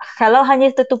kalau hanya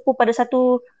tertumpu pada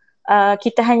satu,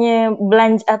 kita hanya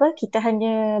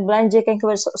belanjakan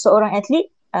kepada seorang atlet,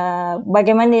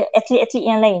 bagaimana atlet-atlet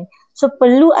yang lain? So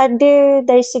perlu ada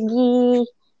dari segi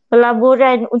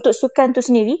pelaburan untuk sukan tu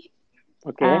sendiri.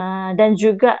 Okay. Dan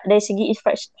juga dari segi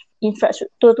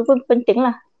infrastruktur tu pun penting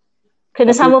lah.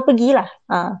 Kena sama pergilah.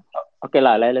 Okay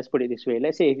lah, let's put it this way.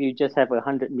 Let's say if you just have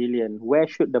 100 million, where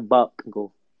should the bulk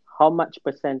go? How much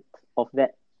percent of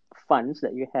that funds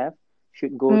that you have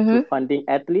should go to funding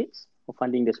athletes or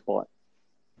funding the sport?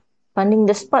 Funding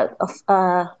the sport of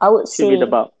I would say should be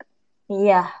the bulk.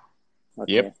 Yeah.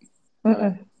 Okay. Yep.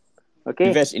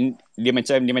 Okay. Invest in dia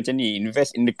macam ni,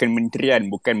 invest in the kementerian,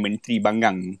 bukan menteri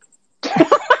banggang.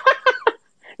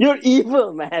 You're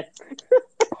evil, man.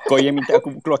 Kau yang minta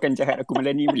aku keluarkan jahat aku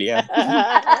malam ni boleh lah.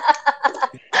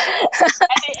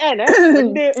 At the end,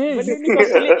 benda ni kau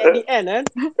selit at the end,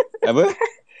 Apa?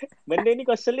 Benda ni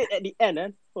kau selit at the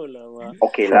end, Oh lama.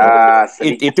 Okay lah.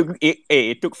 It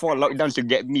took 4 lockdowns to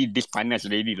get me this panas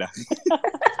already lah.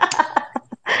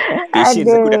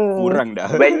 Patience aku dah kurang dah.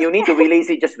 When you need to release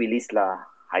it, just release lah.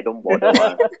 I don't bother.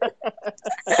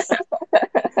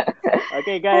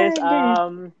 Okay, guys.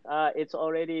 It's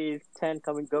already 10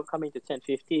 coming to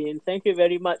 10:15. Thank you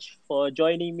very much for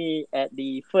joining me at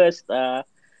the first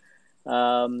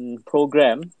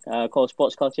program called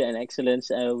Sports Culture and Excellence,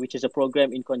 which is a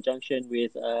program in conjunction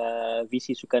with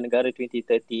VC Sukan Negara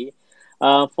 2030.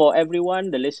 For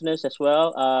everyone, the listeners as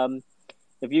well.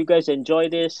 If you guys enjoy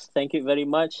this, thank you very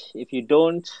much. If you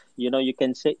don't, you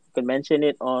can mention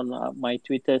it on my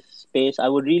Twitter space. I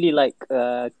would really like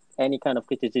any kind of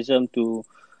criticism to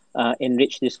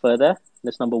enrich this further.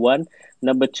 That's number one.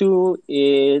 Number two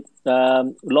is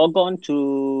log on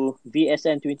to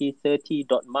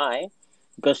VSN2030.my,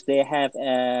 because they have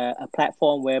a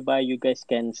platform whereby you guys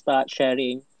can start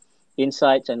sharing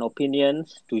insights and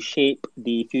opinions to shape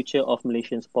the future of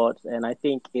Malaysian sports. And I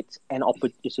think it's a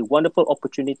wonderful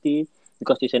opportunity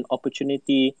because it's an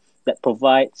opportunity that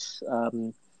provides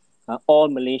all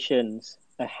Malaysians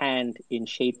a hand in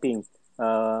shaping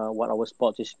what our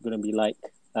sports is going to be like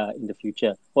in the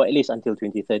future, or at least until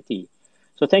 2030.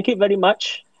 So thank you very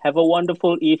much. Have a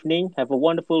wonderful evening. Have a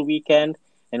wonderful weekend,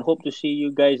 and hope to see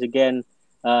you guys again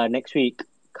next week.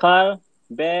 Carl,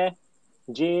 Bear,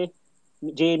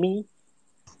 Jamie,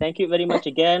 thank you very much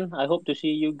again. I hope to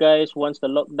see you guys once the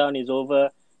lockdown is over.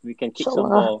 We can kick some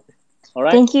InsyaAllah. ball. All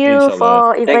right. Thank you InsyaAllah.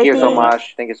 for Thank you so inviting. much.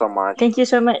 Thank you so much. Thank you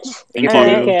so much. Thank you Thank for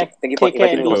you. Take care. thank you for Take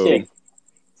care inviting and me. be safe.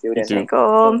 See you You then. too.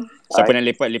 Assalamualaikum. Siapa Bye. nak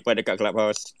lepak dekat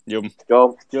Clubhouse? Jom.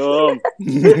 Jom. Jom.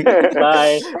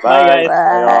 Bye. Bye, Bye. guys.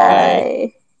 Bye all.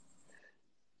 Bye.